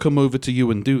have to come over to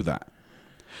you and do that.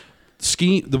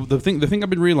 The thing I've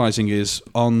been realizing is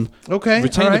on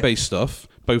retainer-based stuff,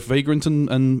 both Vagrant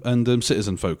and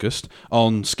Citizen-focused,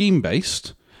 on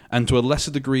scheme-based, and to a lesser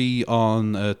degree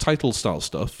on title-style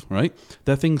stuff, right?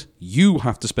 They're things you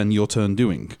have to spend your turn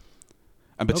doing.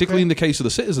 And particularly in the case of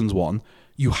the Citizens one,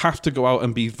 you have to go out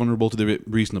and be vulnerable to do it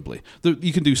reasonably.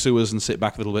 You can do sewers and sit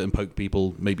back a little bit and poke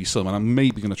people, maybe some, and I'm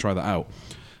maybe going to try that out.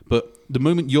 But the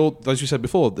moment as you said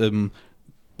before,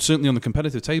 certainly on the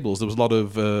competitive tables, there was a lot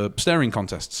of staring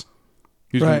contests.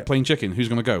 Who's playing chicken? Who's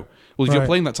going to go? Well, if you're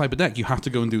playing that type of deck, you have to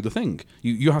go and do the thing.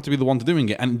 You have to be the one doing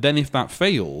it. And then if that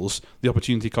fails, the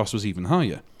opportunity cost was even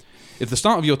higher. At the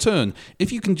start of your turn,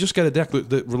 if you can just get a deck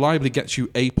that reliably gets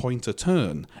you a point a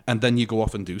turn, and then you go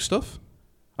off and do stuff,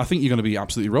 I think you're going to be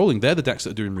absolutely rolling. They're the decks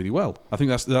that are doing really well. I think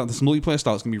that's multiplayer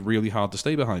style is going to be really hard to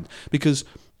stay behind because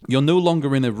you're no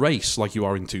longer in a race like you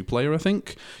are in 2-player, I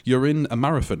think. You're in a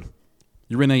marathon.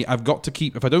 You're in I've got to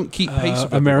keep, if I don't keep pace...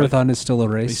 a marathon is still a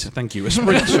race. Thank you. A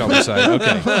sprint, shall we say.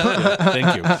 Okay. Yeah,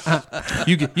 thank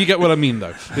you. You get what I mean,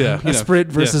 though. Yeah. A sprint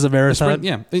versus a marathon?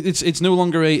 It's no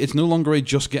longer a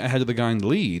just get ahead of the guy in the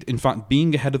lead. In fact,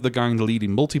 being ahead of the guy in the lead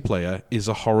in multiplayer is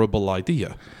a horrible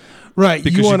idea. Right,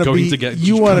 because you're going to get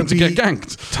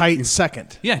ganked. Tight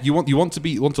second. Yeah, you want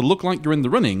to look like you're in the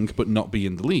running, but not be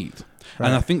in the lead. Right.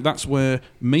 And I think that's what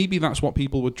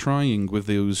people were trying with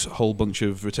those whole bunch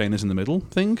of retainers in the middle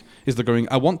thing. Is they're going,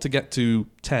 I want to get to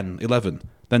 10, 11,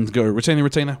 then go retainer,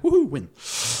 woohoo, win.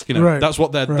 That's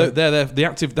what they're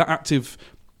the active.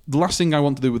 The last thing I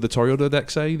want to do with the Toyota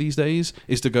deck, say, these days,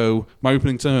 is to go my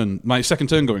second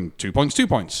turn going 2 points, 2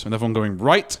 points, and everyone going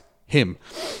right. Him,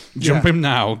 jump him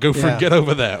now. Go for it. Get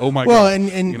over there. Oh my god! Well,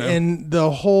 and the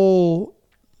whole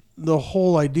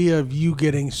idea of you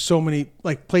getting so many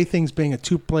playthings being a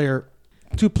two player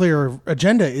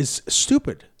agenda is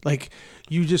stupid. Like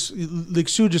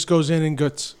Sue just goes in and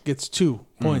gets 2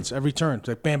 points every turn. It's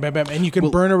like bam, bam, bam, and you can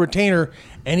burn a retainer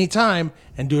anytime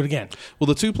and do it again. Well,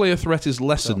 the 2-player threat is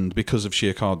lessened because of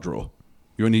sheer card draw.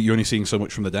 You're only seeing so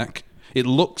much from the deck. It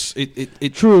looks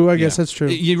it true. I guess that's true.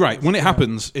 You're right. When it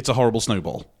happens, it's a horrible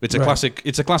snowball. It's a classic.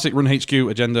 It's a classic run HQ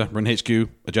agenda, run HQ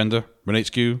agenda, run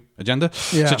HQ agenda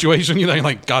situation. You're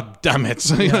like, God damn it,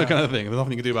 kind of thing. There's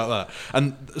nothing you can do about that.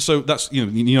 And so that's for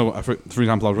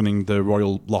example, I was running the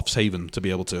Royal Lofts Haven to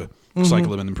be able to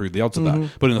cycle them and improve the odds of that.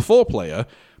 But in a 4-player,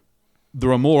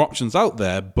 there are more options out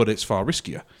there, but it's far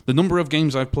riskier. The number of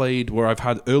games I've played where I've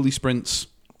had early sprints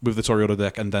with the Toyota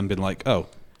deck and then been like, oh.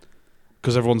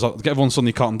 because everyone's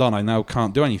suddenly cottoned on. I now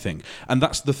can't do anything, and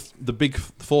that's the big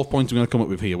fourth point I'm going to come up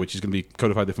with here, which is going to be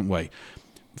codified a different way.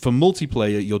 For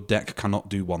multiplayer, your deck cannot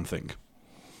do one thing.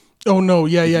 Oh no,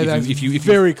 that's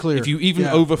very clear. If you even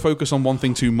over focus on one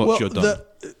thing too much, you're done.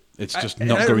 It's just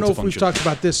not going to function.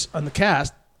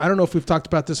 I don't know if we've talked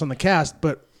about this on the cast.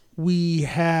 But we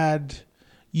had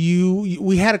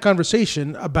a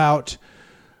conversation about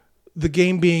the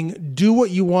game being do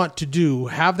what you want to do,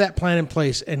 have that plan in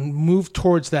place, and move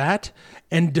towards that,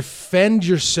 and defend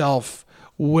yourself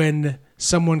when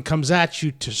someone comes at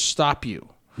you to stop you.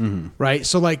 Mm-hmm. Right?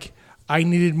 So, like, I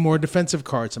needed more defensive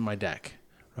cards in my deck.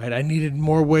 Right? I needed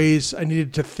more ways. I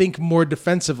needed to think more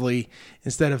defensively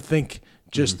instead of think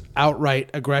just outright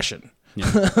aggression.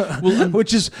 Yeah.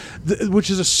 Which is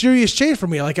a serious change for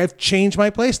me. Like, I've changed my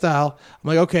play style. I'm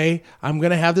like, okay, I'm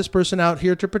going to have this person out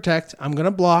here to protect. I'm going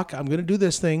to block. I'm going to do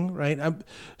this thing, right?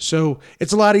 So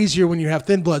it's a lot easier when you have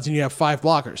Thin Bloods and you have 5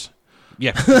 blockers.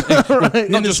 Yeah,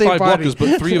 right, not just 5 blockers,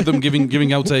 but 3 of them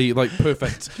giving out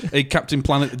a Captain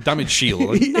Planet damage shield.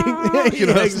 Like, no, that's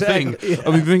exactly. The thing. Yeah.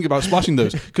 I mean, think about splashing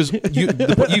those, because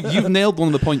you've nailed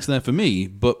one of the points there for me.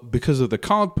 But because of the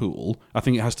card pool, I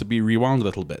think it has to be rewound a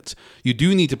little bit. You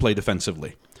do need to play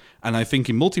defensively, and I think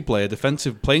in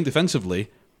multiplayer, playing defensively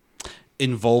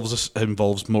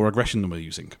involves more aggression than we're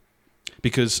using.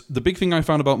 Because the big thing I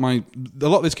found about a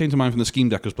lot of this came to mind from the Scheme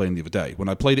deck I was playing the other day, when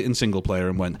I played it in single player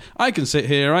and went, I can sit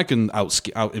here, I can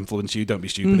out-influence you, don't be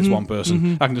stupid, it's one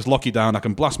person, I can just lock you down, I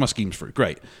can blast my schemes through,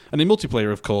 great. And in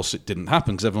multiplayer, of course, it didn't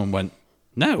happen, because everyone went,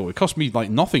 no, it cost me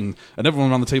like nothing, and everyone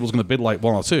around the table is going to bid like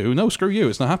 1 or 2, no, screw you,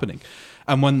 it's not happening.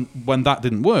 And when that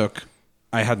didn't work,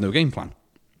 I had no game plan,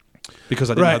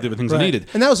 because I didn't have the other things I needed.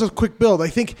 And that was a quick build. I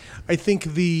think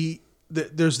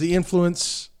there's the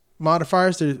influence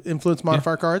modifiers, the influence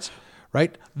modifier cards,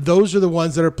 right? Those are the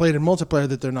ones that are played in multiplayer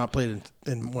that they're not played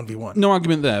in 1v1. No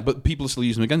argument there, but people are still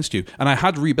using them against you. And I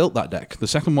had rebuilt that deck. The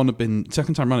second time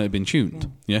around it had been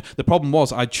tuned. Yeah. The problem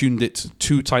was I tuned it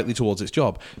too tightly towards its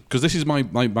job. Because this is my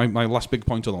last big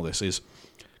point on all this is,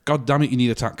 God damn it, you need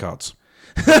attack cards.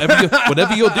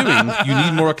 Whatever you're doing, you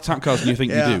need more attack cards than you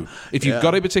think you do. If you've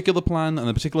got a particular plan and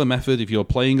a particular method, if you're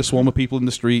playing a swarm of people in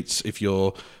the streets, if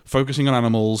you're focusing on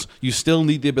animals, you still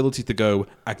need the ability to go,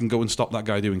 I can go and stop that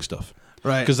guy doing stuff.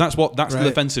 Right. Because that's the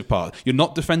defensive part. You're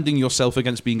not defending yourself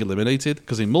against being eliminated,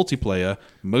 because in multiplayer,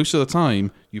 most of the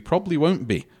time, you probably won't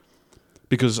be.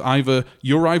 Because either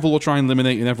your rival will try and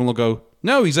eliminate you and everyone will go,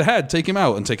 no, he's ahead, take him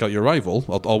out, and take out your rival,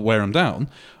 or wear him down,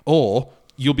 or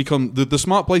you'll become the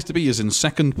smart place to be is in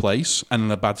second place and in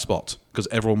a bad spot, because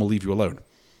everyone will leave you alone.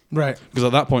 Right. Because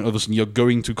at that point, all of a sudden, you're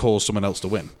going to cause someone else to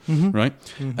win. Mm-hmm. Right.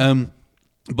 Mm-hmm.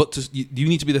 But you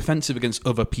need to be defensive against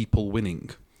other people winning.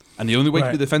 And the only way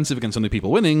to be defensive against other people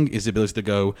winning is the ability to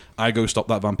go, I go stop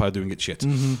that vampire doing its shit.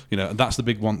 Mm-hmm. And that's the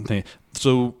big one thing.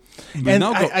 So,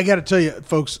 I got to tell you,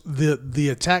 folks, the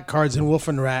attack cards in Wolf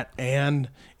and Rat and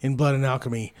in Blood and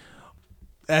Alchemy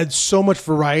add so much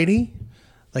variety.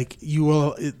 Like,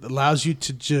 it allows you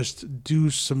to just do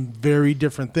some very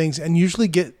different things and usually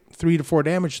get 3 to 4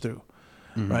 damage through,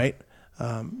 right?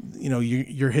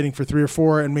 You're hitting for 3 or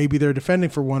 4, and maybe they're defending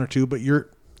for 1 or 2, but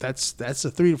that's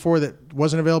a 3 to 4 that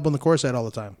wasn't available in the core set all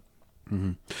the time.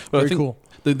 Mm-hmm. Well, very cool.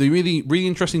 The really, really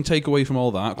interesting takeaway from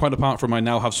all that, quite apart from I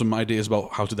now have some ideas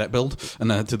about how to deck build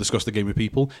and to discuss the game with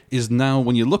people, is now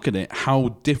when you look at it,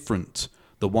 how different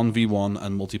the 1v1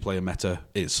 and multiplayer meta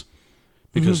is.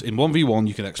 Because in 1v1,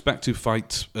 you can expect to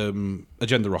fight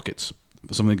agenda rockets.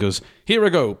 Something goes, here I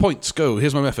go, points, go,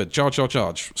 here's my method,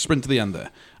 charge, sprint to the end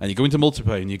there. And you go into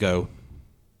multiplayer and you go,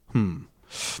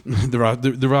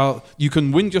 there are. You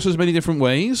can win just as many different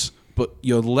ways, but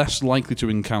you're less likely to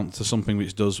encounter something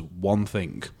which does one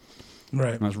thing.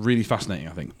 Right. And that's really fascinating,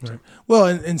 I think. Right. Well,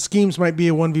 and schemes might be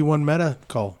a 1v1 meta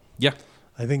call. Yeah.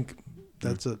 I think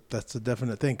that's a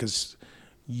definite thing, because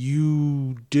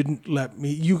you didn't let me.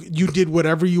 You did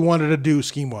whatever you wanted to do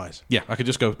scheme wise. Yeah, I could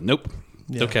just go, nope,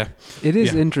 don't care. It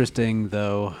is interesting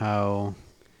though how,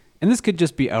 and this could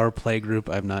just be our play group,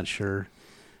 I'm not sure,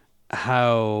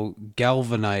 how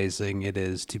galvanizing it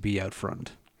is to be out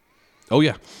front. Oh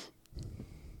yeah.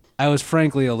 I was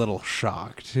frankly a little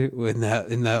shocked in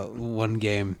that one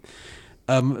game.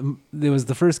 It was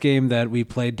the first game that we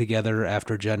played together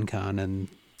after Gen Con, and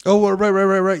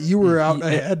right. You were out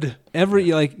ahead.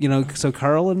 So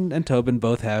Carl and Tobin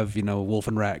both have, Wolf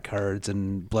and Rat cards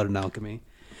and Blood and Alchemy.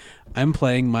 I'm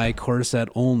playing my core set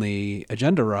only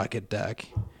Agenda Rocket deck,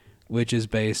 which is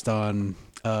based on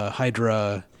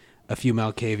Hydra, a few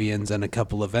Malkavians, and a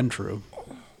couple of Ventru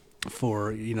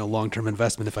for, long-term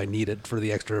investment if I need it for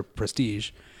the extra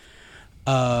prestige.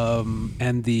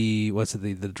 And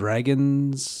the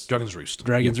Dragon's Roost.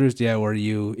 Roost, yeah, where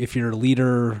if your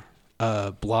leader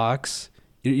blocks,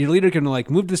 your leader can like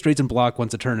move to the streets and block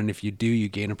once a turn, and if you do, you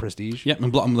gain a prestige. Yeah,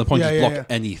 and the point is block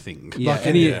anything.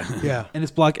 Yeah, and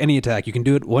it's block any attack. You can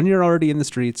do it when you're already in the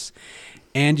streets,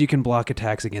 and you can block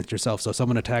attacks against yourself. So if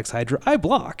someone attacks Hydra, I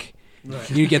block.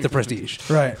 Right. You get the prestige.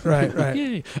 Right.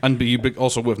 Yay. And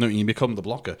also worth noting, you become the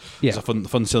blocker. Yeah. There's a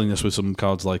fun silliness with some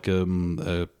cards like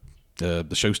the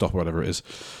Showstopper, whatever it is.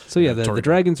 So yeah, the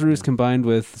Dragon's Roost combined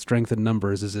with Strength in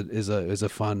Numbers is a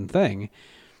fun thing.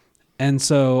 And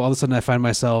so all of a sudden I find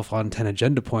myself on 10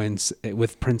 agenda points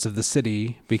with Prince of the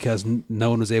City because no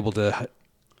one was able to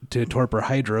torpor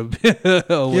Hydra.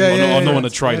 No one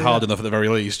had tried hard enough at the very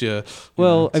least. Yeah.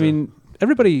 Well, I mean,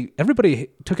 everybody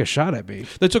took a shot at me.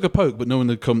 They took a poke, but no one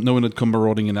had come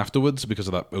marauding in afterwards because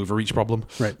of that overreach problem.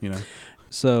 Right.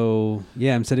 So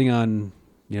yeah, I'm sitting on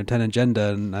 10 agenda,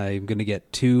 and I'm going to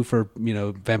get 2 for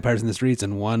Vampires in the Streets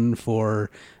and 1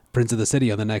 for Prince of the City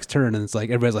on the next turn, and it's like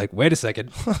everybody's like, wait a second.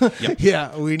 Yep.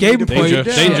 Yeah, we game need to point.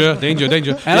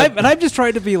 Danger. And I'm just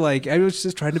trying to be like, I was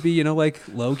just trying to be like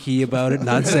low key about it,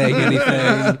 not saying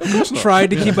anything, trying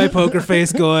to keep my poker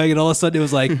face going, and all of a sudden it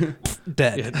was like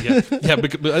dead. Yeah.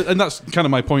 And that's kind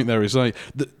of my point. There is like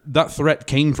that threat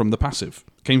came from the passive,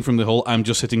 came from the whole I'm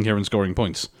just sitting here and scoring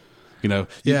points. There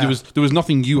was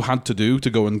nothing you had to do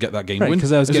to go and get that game win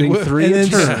because I was getting 3 in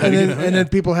turn. And then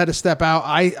people had to step out.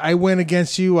 I went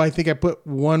against you. I think I put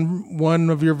one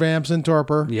of your vamps in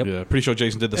torpor. Yep. Yeah, pretty sure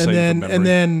Jason did the same. And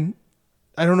then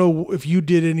I don't know if you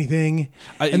did anything.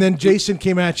 And then Jason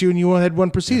came at you, and you had 1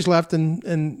 prestige left,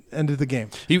 and ended the game.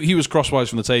 He was crosswise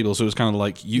from the table, so it was kind of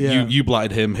like you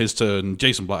blatted him, his turn.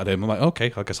 Jason blatted him. I'm like,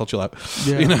 okay, I guess I'll chill out.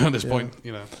 At this point,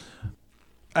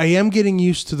 I am getting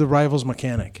used to the rivals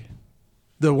mechanic.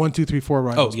 The 1, 2, 3, 4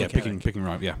 rivals. Oh yeah, mechanic. picking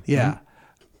right. Yeah. Yeah.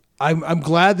 Mm-hmm. I'm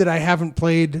glad that I haven't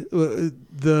played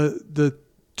the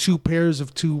 2 pairs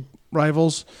of 2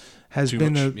 rivals has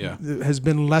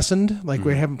been lessened. Like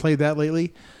we haven't played that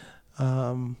lately,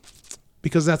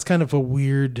 because that's kind of a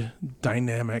weird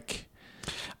dynamic.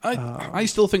 I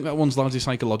still think that one's largely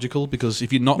psychological, because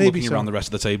if you're not looking around the rest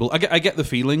of the table, I get the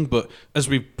feeling, but as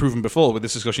we've proven before with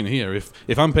this discussion here,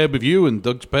 if I'm paired with you and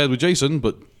Doug's paired with Jason,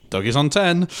 but Doug is on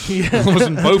 10. Yeah.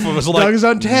 Both of us are like, Doug is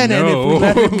on 10, and if we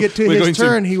let him get to his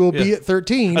turn, he will be at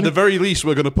 13. At the very least,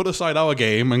 we're going to put aside our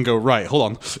game and go, right, hold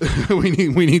on. we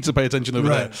need to pay attention over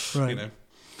there. Right.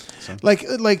 So.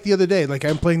 Like the other day, like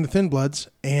I'm playing the Thin Bloods,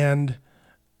 and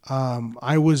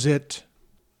I was at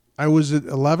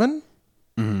 11.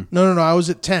 Mm-hmm. No, I was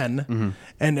at 10, mm-hmm.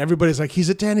 and everybody's like, he's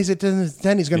at 10, he's at 10, he's at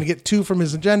 10. He's going to get 2 from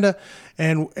his agenda,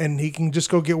 and he can just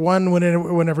go get 1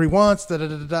 whenever he wants,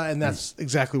 and that's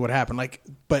exactly what happened.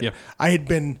 I had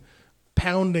been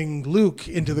pounding Luke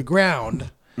into the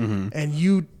ground, mm-hmm. and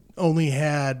you only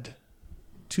had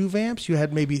 2 vamps. You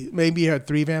had maybe you had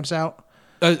 3 vamps out.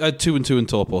 I had 2 and 2 in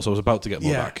torpor, so I was about to get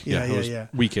more back. Yeah.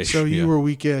 Weakish. So you were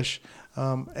weakish,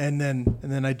 and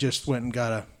then I just went and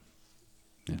got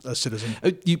a citizen.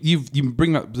 You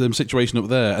bring that situation up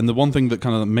there, and the one thing that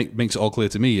kind of makes it all clear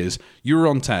to me is you were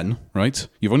on 10, right?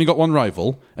 You've only got 1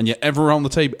 rival, and yet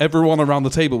everyone around the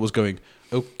table was going,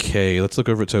 okay, let's look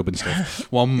over at Tobin's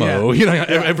stuff. One mo. Yeah.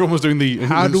 Everyone was doing the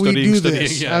how do we do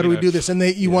this? Yeah, how do we do this? And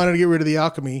you wanted to get rid of the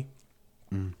alchemy.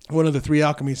 One of the 3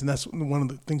 alchemies, and that's one of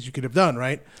the things you could have done,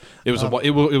 right? It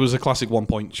was a classic 1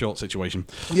 point short situation.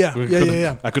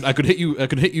 Yeah. I could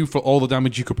hit you for all the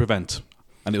damage you could prevent.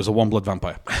 And it was a 1 blood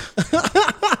vampire.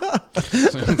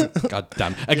 God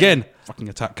damn. Again, fucking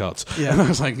attack cards. Yeah. And I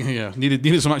was like,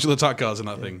 needed some actual attack cards in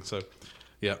that thing. So,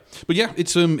 yeah. But yeah,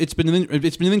 it's been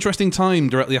an interesting time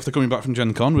directly after coming back from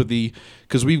Gen Con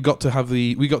because we got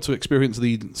to experience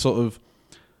the sort of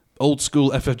old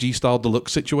school FFG style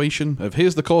deluxe situation of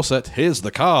here's the core set, here's the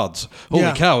cards.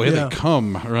 Holy cow, here they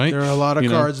come, right? There are a lot of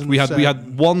cards in the set. We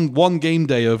had one game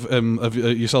day of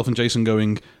yourself and Jason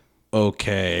going,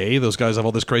 okay, those guys have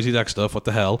all this crazy deck stuff, what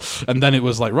the hell? And then it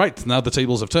was like, right, now the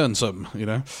tables have turned some,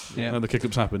 and the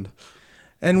kick-ups happened.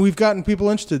 And we've gotten people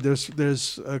interested.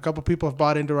 There's a couple people have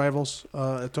bought into Rivals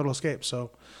at Total Escape,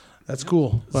 so that's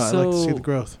cool. Well, I'd like to see the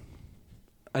growth.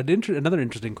 Another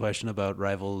interesting question about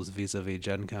Rivals vis-a-vis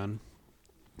Gen Con.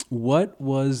 What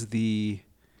was the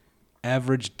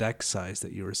average deck size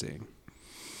that you were seeing?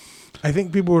 I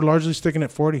think people were largely sticking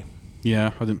at 40.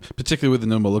 Yeah, I didn't, particularly with the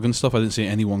No Mulligan stuff, I didn't see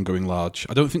anyone going large.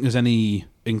 I don't think there's any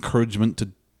encouragement to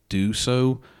do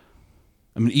so.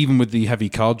 I mean, even with the heavy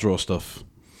card draw stuff,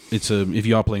 it's if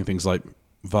you are playing things like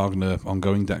Wagner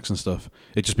ongoing decks and stuff,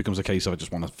 it just becomes a case of I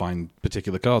just want to find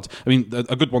particular cards. I mean,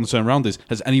 a good one to turn around is,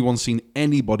 has anyone seen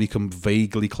anybody come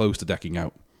vaguely close to decking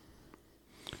out?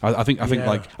 I think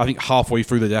Yeah. I think halfway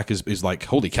through the deck is like,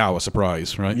 holy cow, a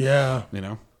surprise, right? Yeah. You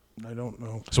know. I don't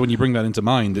know. So when you bring that into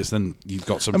mind, it's then you've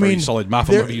got some very solid math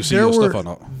on whether you see your stuff or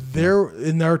not. There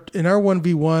in our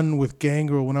 1v1 with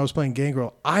Gangrel, when I was playing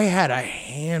Gangrel, I had a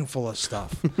handful of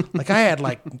stuff. Like I had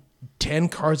like 10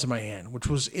 cards in my hand, which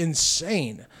was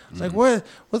insane. It's like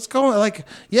what's going on? Like,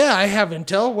 yeah, I have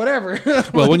intel, whatever.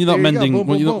 Well, when you're not There you go. mending, Boom,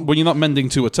 boom, boom. when you're not mending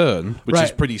to a turn, which is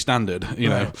Right. pretty standard, you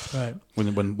know, Right.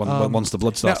 when once the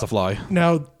blood starts to fly.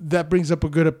 Now that brings up a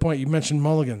good point. You mentioned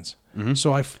mulligans.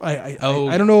 So I Oh.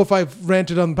 don't know if I've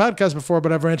ranted on the podcast before,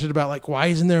 but I've ranted about like why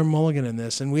isn't there a mulligan in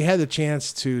this? And we had the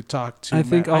chance to talk to. I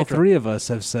think Matt all Hydra. have of us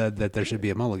have said that there should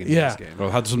be a mulligan in Yeah. this game. Well,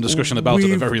 had some discussion about it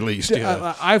at the very least.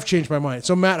 Yeah. I've changed my mind.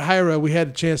 So Matt Hyra, we had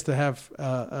a chance to have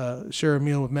share a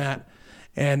meal with Matt,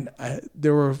 and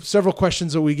there were several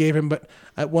questions that we gave him, but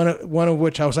one of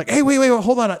which I was like, "Hey, wait,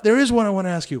 hold on. There is one I want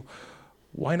to ask you.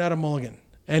 Why not a mulligan?"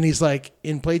 And he's like,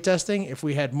 "In playtesting, if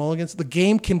we had mulligans, the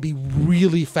game can be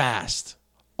really fast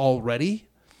already."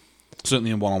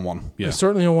 Certainly in one-on-one. Yeah.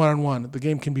 Certainly in one-on-one, the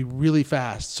game can be really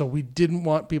fast. So we didn't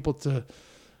want people to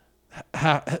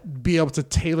be able to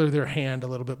tailor their hand a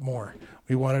little bit more.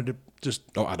 We wanted to just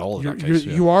At all in that you're- case.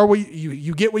 Yeah. you are what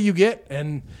you get what you get,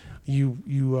 and you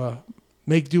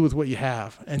make do with what you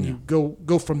have, and you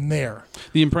go from there.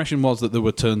 The impression was that there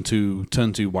were turn two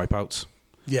wipeouts.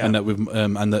 Yeah. And that we've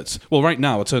and that's well, right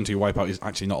now a turn two wipeout is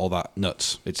actually not all that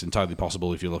nuts. It's entirely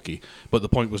possible if you're lucky. But the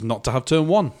point was not to have turn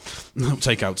one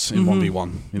takeouts in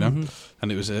 1v1. You know,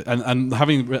 and it was and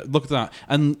having looked at that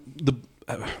and the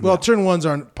Well, turn ones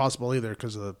aren't possible either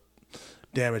because of the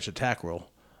damage attack roll.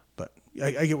 But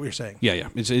I get what you're saying. Yeah.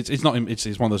 It's not.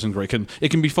 It's one of those things where it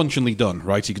can be functionally done,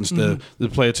 right? You can the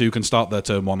player two can start their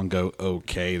turn one and go,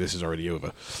 okay, this is already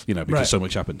over, you know, because Right. so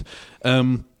much happened,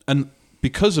 and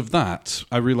because of that,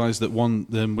 I realized that when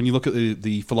you look at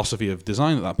the philosophy of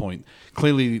design at that point,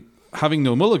 clearly having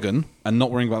no mulligan and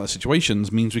not worrying about the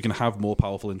situations means we can have more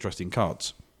powerful, interesting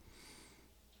cards.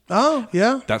 Oh,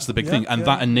 yeah. That's the big Yeah, thing, and yeah,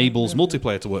 that enables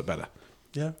multiplayer to work better.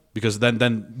 Yeah. Because then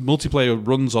multiplayer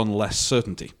runs on less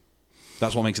certainty.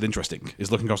 That's what makes it interesting,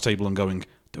 is looking across the table and going,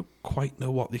 don't quite know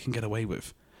what they can get away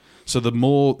with. So the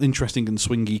more interesting and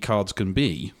swingy cards can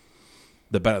be,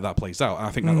 the better that plays out. And I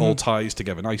think that all ties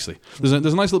together nicely. There's a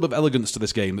nice little bit of elegance to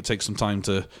this game that takes some time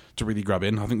to really grab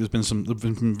in. I think there's been some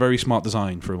very smart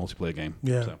design for a multiplayer game.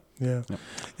 Yeah. So, Yeah. Yep.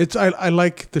 It's I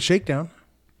like the shakedown.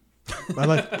 I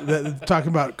like talking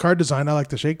about card design. I like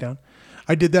the shakedown.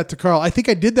 I did that to Carl. I think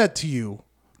I did that to you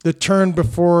the turn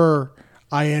before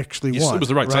I actually Yes, won. it was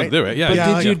the right time to do it. Yeah. But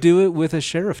Yeah, did you do it with a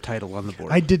sheriff title on the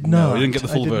board? I did No, not. we didn't get the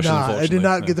full I did version, not. I did unfortunately.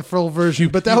 not No. get the full version,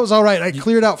 but that was all right. I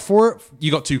cleared out four. You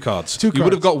got two cards. Two You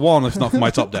would have cards. got one if not for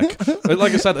my top deck. But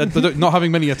like I said, not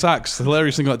having many attacks, the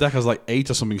hilarious thing about that deck has like 8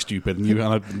 or something stupid, and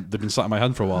they've been sat in my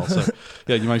hand for a while. So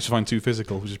yeah, you managed to find 2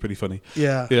 physical, which is pretty funny.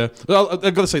 Yeah. Yeah. Well,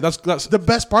 I've got to say that's The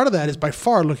best part of that is by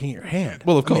far looking at your hand.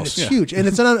 Well, of I mean, course, it's yeah. huge, and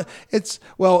it's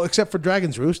except for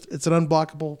Dragon's Roost, it's an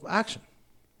unblockable action,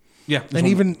 yeah. and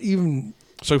even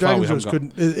so far we Dragon's haven't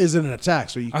Roost got. isn't an attack,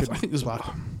 so you I could think there's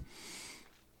block.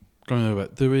 going over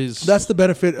it. There is. That's the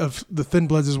benefit of the Thin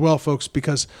Bloods as well, folks,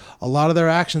 because a lot of their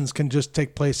actions can just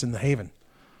take place in the Haven,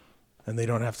 and they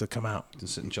don't have to come out.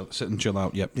 Sit and chill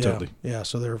out. Yep, totally. Yeah,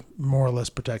 so they're more or less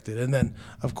protected. And then,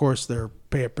 of course, their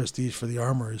pay at prestige for the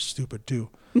armor is stupid too.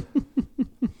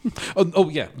 Oh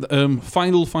yeah.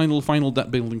 Final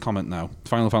deck building comment now.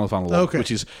 Final one, Okay.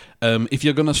 which is if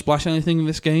you're going to splash anything in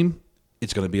this game,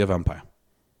 it's going to be a vampire.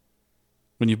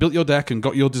 When you've built your deck and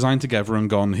got your design together and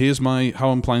gone, here's how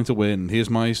I'm planning to win, here's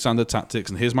my standard tactics,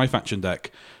 and here's my faction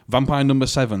deck. Vampire number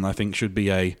 7, I think, should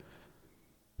be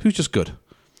who's just good.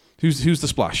 Who's the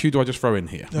splash? Who do I just throw in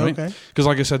here? Right? Okay. Because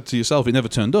like I said to yourself, it never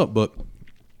turned up, but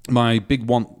my big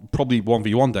one, probably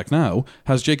 1v1 deck now,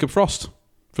 has Jacob Frost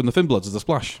from the Thin Bloods as the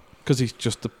splash, because he's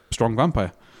just a strong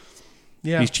vampire.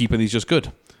 Yeah. He's cheap and he's just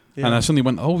good. Yeah. And I suddenly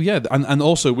went, oh yeah, and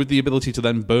also with the ability to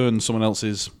then burn someone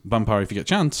else's vampire if you get a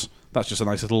chance, that's just a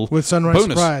nice little With Sunrise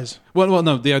bonus. Surprise. Well,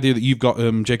 no, the idea that you've got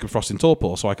Jacob Frost in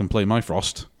Torpor, so I can play my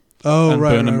Frost Oh, and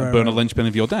right, burn a right. linchpin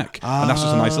of your deck, and that's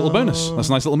just a nice little bonus. That's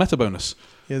a nice little meta bonus.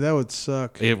 Yeah, that would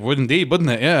suck. It would indeed, wouldn't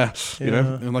it? Yeah, you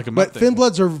know, like a But mat Thin deck.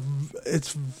 Bloods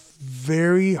it's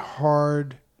very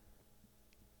hard.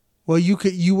 Well,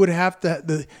 you would have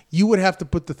to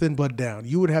put the Thin Blood down.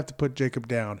 You would have to put Jacob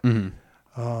down.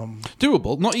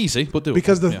 Doable, not easy, but doable.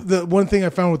 Because yeah. the one thing I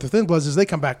found with the Thin Bloods is they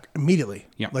come back immediately.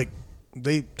 Yeah. Like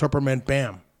they temperament,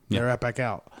 bam, they're Yeah. right back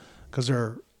out because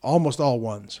they're almost all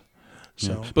ones.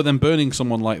 So, But then burning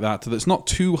someone like that's not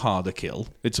too hard a kill.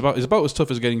 It's about as tough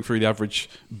as getting through the average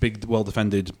big,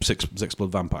 well-defended six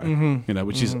blood vampire.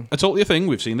 Which is totally a thing.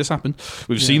 We've seen this happen.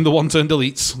 We've seen the one-turn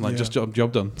deletes, just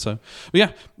job done. So, but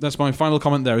yeah, that's my final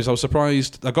comment. There is I was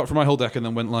surprised. I got through my whole deck and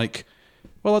then went like,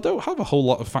 well, I don't have a whole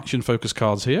lot of faction-focused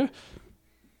cards here.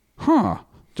 Huh?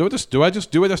 Do I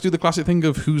just do the classic thing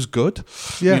of who's good?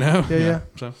 Yeah.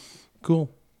 So Cool.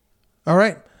 All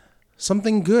right.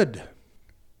 Something good.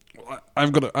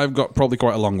 I've got probably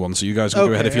quite a long one, so you guys can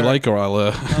go ahead if you like, or I'll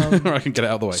or I can get it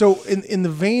out of the way. So in the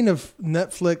vein of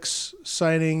Netflix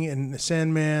signing and the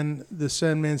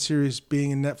Sandman series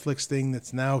being a Netflix thing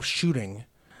that's now shooting,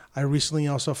 I recently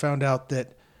also found out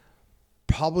that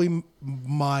probably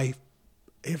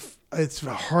if it's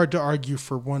hard to argue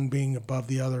for one being above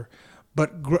the other,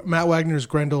 but Matt Wagner's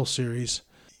Grendel series,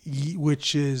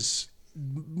 which is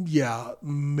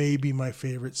maybe my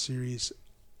favorite series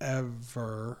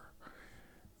ever.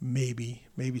 Maybe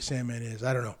Sandman is.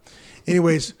 I don't know.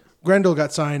 Anyways, Grendel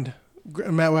got signed.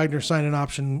 Matt Wagner signed an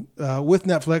option with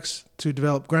Netflix to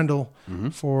develop Grendel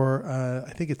for,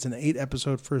 I think it's an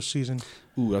 8-episode first season.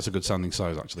 Ooh, that's a good sounding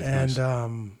size, actually. And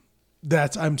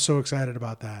nice. I'm so excited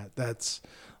about that. That's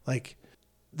like,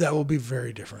 that will be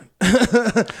very different.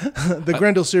 The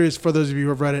Grendel series, for those of you who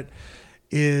have read it,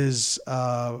 is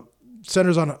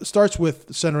starts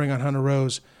with centering on Hunter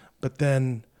Rose, but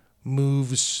then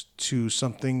moves to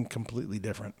something completely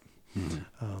different.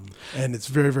 And it's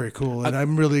very, very cool. And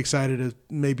I'm really excited to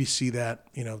maybe see that,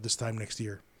 this time next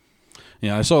year.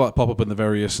 Yeah, I saw that pop up in the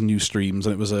various news streams,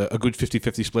 and it was a good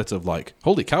 50-50 split of like,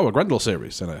 holy cow, a Grendel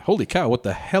series, and holy cow, what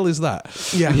the hell is that?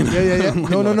 Yeah, yeah.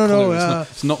 No.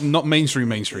 It's not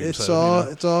mainstream. It's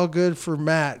all good for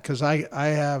Matt, because I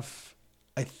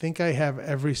think I have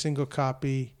every single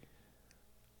copy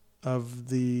of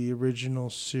the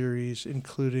original series,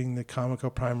 including the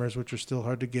Comico primers, which are still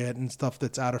hard to get, and stuff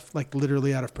that's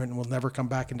literally out of print and will never come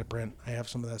back into print. I have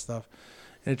some of that stuff,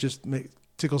 and it just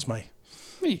tickles my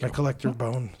collector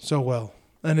bone so well,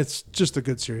 and it's just a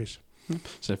good series.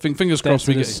 So fingers crossed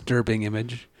we get a disturbing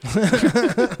image.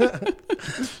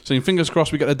 So fingers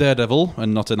crossed we get a Daredevil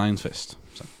and not an Iron Fist.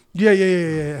 So.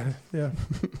 Yeah.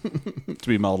 To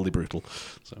be mildly brutal.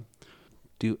 So,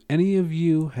 do any of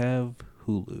you have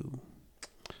Hulu?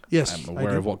 Yes, I'm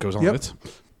aware of what goes on with it.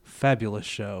 Fabulous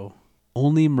show.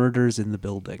 Only Murders in the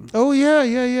Building. Oh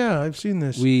yeah. I've seen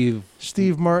this.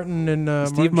 Steve Martin and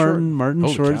Martin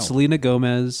Short, cow. Selena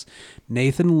Gomez,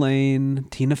 Nathan Lane,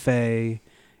 Tina Fey.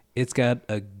 It's got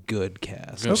a good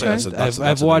cast. Okay.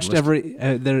 I've watched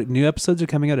their new episodes are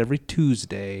coming out every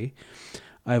Tuesday.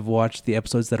 I've watched the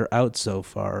episodes that are out so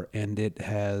far, and it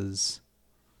has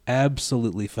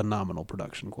absolutely phenomenal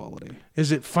production quality.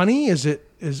 Is it funny?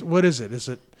 What is it? Is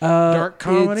it dark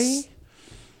comedy?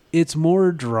 It's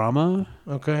more drama.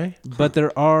 Okay. But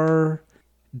there are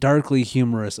darkly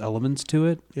humorous elements to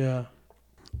it. Yeah.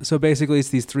 So basically it's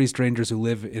these 3 strangers who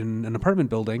live in an apartment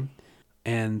building,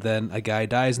 and then a guy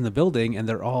dies in the building, and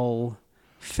they're all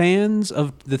fans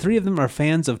of, the 3 of them are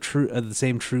fans of the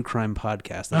same true crime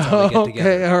podcast. That's how they get together.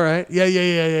 Okay, all right.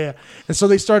 Yeah. And so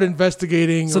they start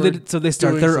investigating. So they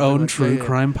start their own true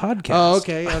crime podcast. Oh,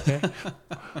 okay.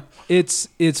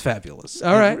 It's fabulous.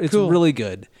 All right, it's cool. really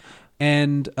good.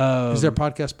 And is their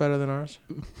podcast better than ours?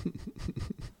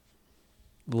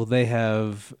 Well, they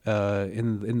have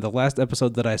in the last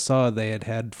episode that I saw, they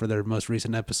had for their most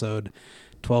recent episode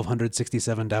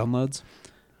 1,267 downloads.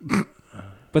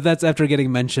 But that's after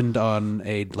getting mentioned on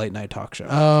a late night talk show.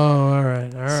 Oh, all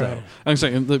right. So, I'm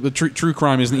saying the true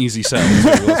crime is an easy sell.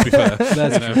 Too, let's be fair.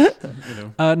 That's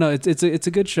true. No, it's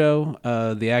a good show.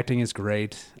 The acting is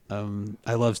great.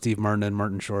 I love Steve Martin and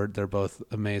Martin Short. They're both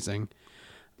amazing.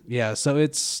 Yeah, so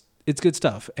it's good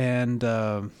stuff, and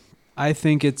I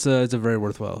think it's a very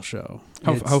worthwhile show.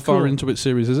 How far into its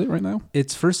series is it right now?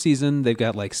 It's first season. They've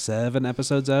got like 7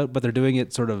 episodes out, but they're doing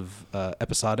it sort of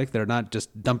episodic. They're not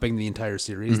just dumping the entire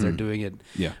series. They're doing it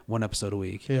 1 episode a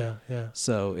week. Yeah.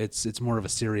 So it's more of a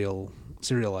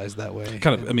serialized that way.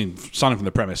 Kind of. I mean, starting from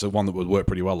the premise of one that would work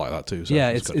pretty well like that too. So yeah,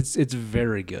 it's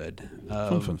very good.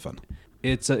 Fun.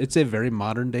 It's a very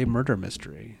modern day murder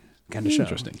mystery kind of show.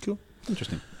 Interesting. Cool.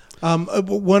 Interesting.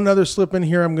 One other slip in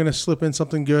here. I'm going to slip in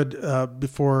something good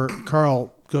before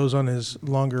Carl goes on his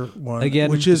longer one. Again,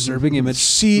 which is disturbing image.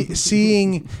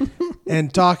 Seeing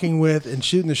and talking with and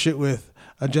shooting the shit with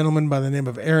a gentleman by the name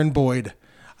of Aaron Boyd.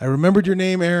 I remembered your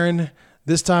name, Aaron.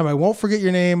 This time I won't forget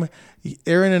your name.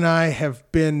 Aaron and I have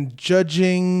been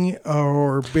judging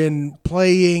or been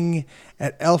playing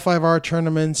at L5R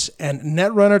tournaments and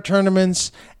Netrunner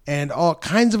tournaments and all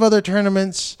kinds of other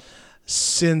tournaments.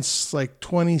 since like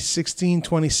 2016,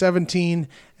 2017,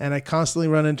 and I constantly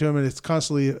run into him, and it's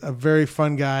constantly a very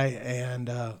fun guy, and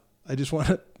I just want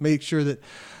to make sure that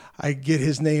I get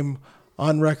his name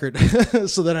on record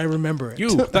so that I remember it.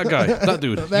 You, that guy, that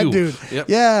dude. That you. dude. Yep.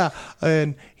 Yeah.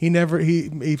 And he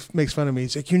makes fun of me.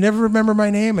 He's like, you never remember my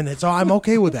name? And I'm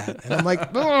okay with that. And I'm like,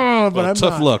 oh, but Well, I'm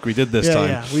tough not. luck. We did this time.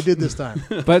 Yeah, we did this time.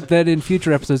 But then in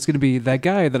future episodes, it's going to be that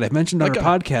guy that I mentioned on That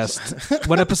our guy. podcast.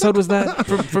 What episode was that?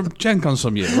 From Gen Con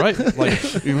some year, right?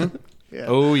 Like, you know? Yeah.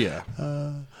 Oh yeah.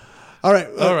 All right.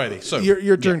 Alrighty, so,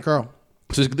 your turn, yeah. Carl.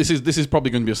 So this is probably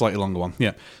going to be a slightly longer one.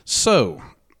 Yeah. So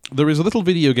there is a little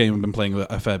video game I've been playing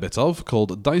a fair bit of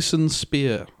called Dyson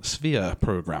Sphere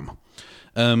Program.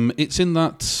 It's in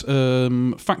that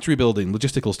factory building,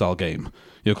 logistical style game.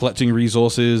 You're collecting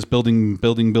resources, building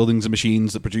buildings and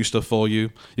machines that produce stuff for you.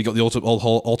 You got the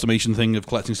whole automation thing of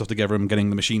collecting stuff together and getting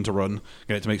the machine to run,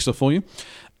 get it to make stuff for you.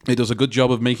 It does a good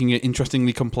job of making it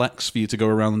interestingly complex for you to go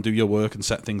around and do your work and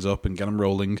set things up and get them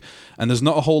rolling. And there's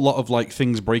not a whole lot of like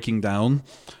things breaking down.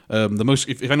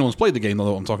 If anyone's played the game, they'll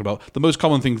know what I'm talking about. The most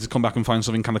common thing is to come back and find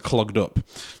something kind of clogged up,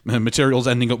 materials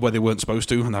ending up where they weren't supposed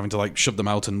to, and having to like shove them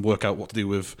out and work out what to do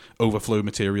with overflow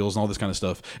materials and all this kind of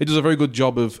stuff. It does a very good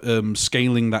job of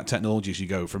scaling that technology as you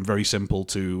go from very simple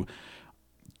to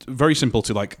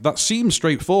like that seems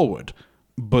straightforward.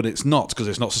 But it's not, because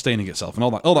it's not sustaining itself and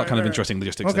all that kind of interesting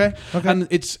logistics thing. Okay. And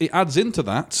it adds into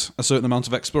that a certain amount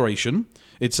of exploration.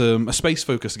 It's a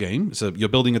space-focused game. You're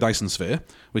building a Dyson sphere,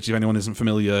 which, if anyone isn't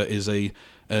familiar, is a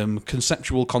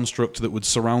conceptual construct that would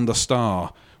surround a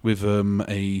star with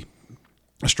a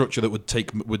structure that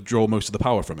would draw most of the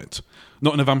power from it.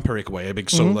 Not in a vampiric way, a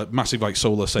big solar, massive like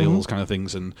solar sails kind of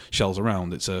things and shells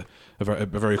around. It's a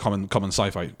very common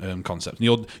sci-fi concept.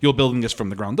 And you're building this from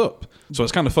the ground up. So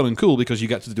it's kind of fun and cool because you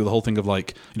get to do the whole thing of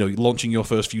like, launching your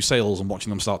first few sails and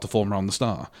watching them start to form around the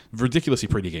star. Ridiculously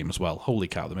pretty game as well. Holy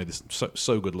cow, they made this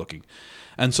so good looking.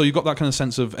 And so you've got that kind of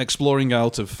sense of exploring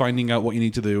out, of finding out what you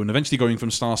need to do, and eventually going from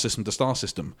star system to star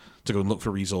system to go and look for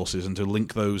resources and to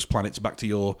link those planets back to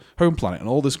your home planet and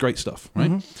all this great stuff,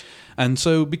 right? And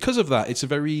so because of that, it's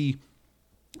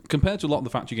compared to a lot of the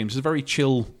factory games, it's a very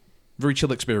chill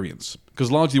experience.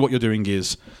 Because largely what you're doing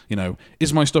is,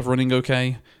 is my stuff running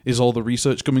okay? Is all the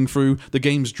research coming through? The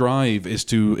game's drive is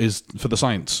for the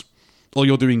science. All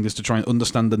you're doing is to try and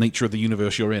understand the nature of the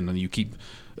universe you're in, and you keep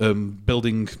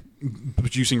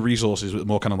producing resources that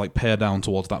more kind of like pare down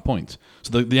towards that point.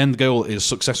 So the end goal is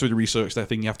successfully research that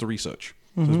thing you have to research.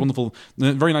 So it's wonderful,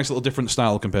 very nice little different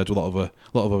style compared to a lot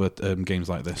of other games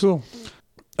like this. Cool.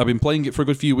 I've been playing it for a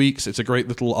good few weeks. It's a great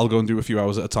little, I'll go and do a few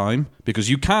hours at a time, because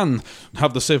you can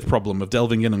have the Civ problem of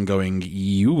delving in and going,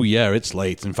 yeah, it's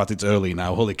late. In fact, it's early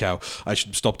now. Holy cow, I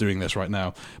should stop doing this right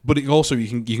now. But it also,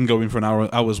 you can go in for an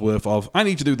hour's worth of, I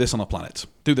need to do this on a planet.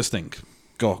 Do this thing.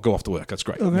 Go off to work. That's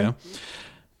great. Okay.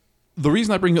 The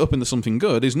reason I bring it up into something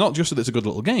good is not just that it's a good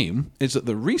little game, it's that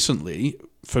recently,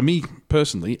 for me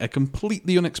personally, a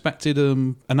completely unexpected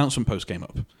announcement post came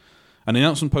up. And the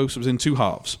announcement post was in two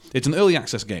halves. It's an early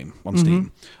access game on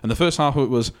Steam. And the first half of it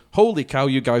was, holy cow,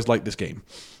 you guys like this game.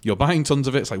 You're buying tons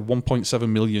of it. It's like 1.7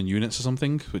 million units or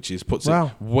something, which puts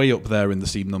it way up there in the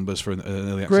Steam numbers for an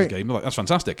early access game. Like, that's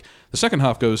fantastic. The second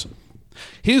half goes,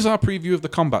 here's our preview of the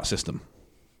combat system.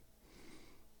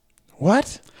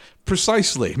 What?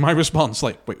 Precisely. My response,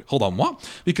 like, wait, hold on, what?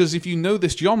 Because if you know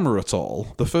this genre at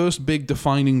all, the first big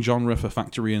defining genre for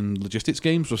factory and logistics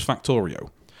games was Factorio.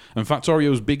 And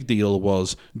Factorio's big deal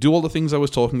was do all the things I was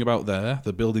talking about there,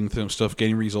 the building stuff,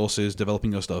 gaining resources,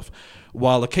 developing your stuff,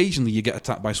 while occasionally you get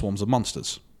attacked by swarms of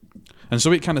monsters. And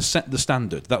so it kind of set the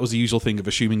standard. That was the usual thing of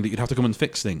assuming that you'd have to come and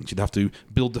fix things. You'd have to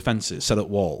build defenses, set up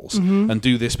walls, and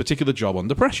do this particular job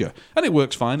under pressure. And it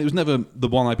works fine. It was never the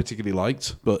one I particularly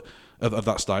liked, but of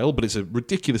that style, but it's a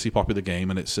ridiculously popular game,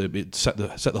 and it set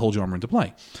the whole genre into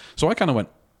play. So I kind of went,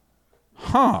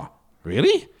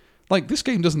 really? Like, this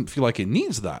game doesn't feel like it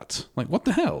needs that. Like, what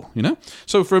the hell,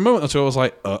 So for a moment or two, I was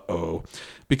like, uh-oh.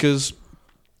 Because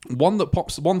one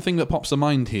thing that pops to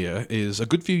mind here is a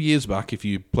good few years back, if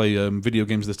you play video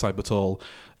games of this type at all,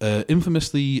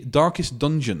 infamously, Darkest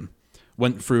Dungeon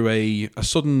went through a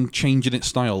sudden change in its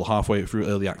style halfway through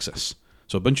early access.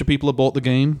 So a bunch of people had bought the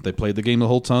game, they played the game the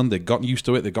whole time, they got used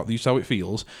to it, they got used to how it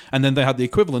feels, and then they had the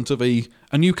equivalent of a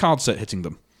new card set hitting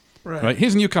them. Right?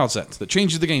 Here's a new card set that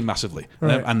changes the game massively.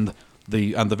 Right. And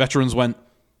the veterans went,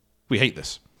 we hate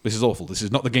this. This is awful. This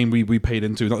is not the game we paid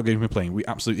into, not the game we're playing. We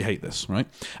absolutely hate this, right?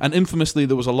 And infamously,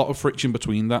 there was a lot of friction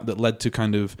between that led to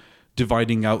kind of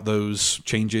dividing out those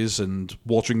changes and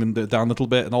watering them down a little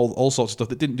bit and all sorts of stuff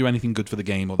that didn't do anything good for the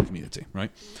game or the community,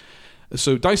 right?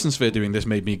 So Dyson Sphere doing this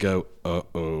made me go,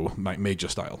 uh-oh, like Major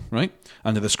style, right?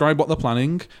 And they describe what they're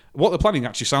planning. What they're planning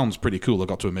actually sounds pretty cool, I've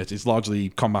got to admit. It's largely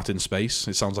combat in space.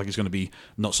 It sounds like it's going to be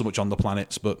not so much on the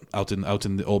planets, but out in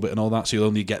the orbit and all that. So you'll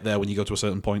only get there when you go to a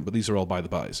certain point, but these are all by the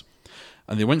bys.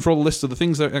 And they went for all the lists of the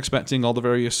things they're expecting, all the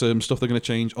various stuff they're going to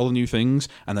change, all the new things,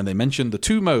 and then they mentioned the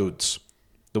 2 modes.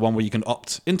 The one where you can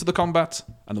opt into the combat,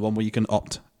 and the one where you can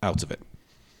opt out of it.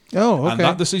 Oh, okay. And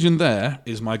that decision there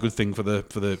is my good thing for the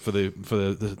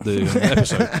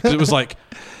episode. 'Cause it was like,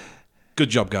 good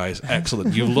job, guys,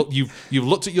 excellent. You've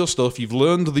looked at your stuff. You've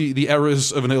learned the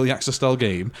errors of an early access style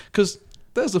game. Because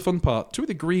there's the fun part. To a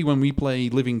degree, when we play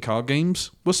living card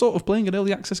games, we're sort of playing an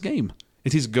early access game.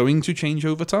 It is going to change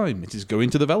over time. It is going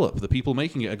to develop. The people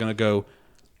making it are going to go,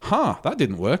 that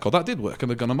didn't work, or that did work, and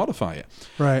they're going to modify it.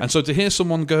 Right. And so to hear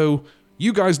someone go,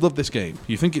 you guys love this game.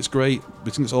 You think it's great.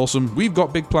 You think it's awesome. We've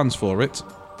got big plans for it,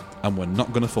 and we're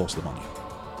not going to force them on you.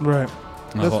 Right.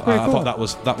 And I thought that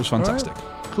was fantastic. Right.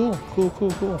 Cool.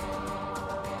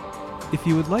 If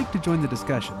you would like to join the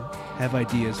discussion, have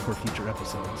ideas for future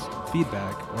episodes,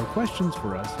 feedback, or questions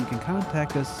for us, you can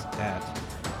contact us at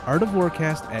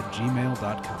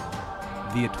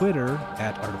artofwarcast@gmail.com, via Twitter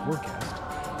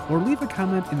 @artofwarcast, or leave a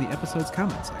comment in the episode's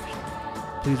comment section.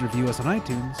 Please review us on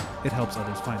iTunes. It helps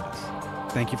others find us.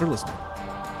 Thank you for listening.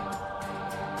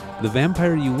 The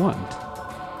vampire you want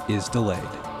is delayed.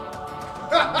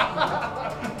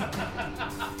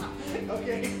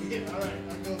 Okay, all right,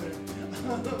 I'll go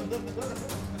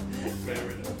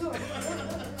there.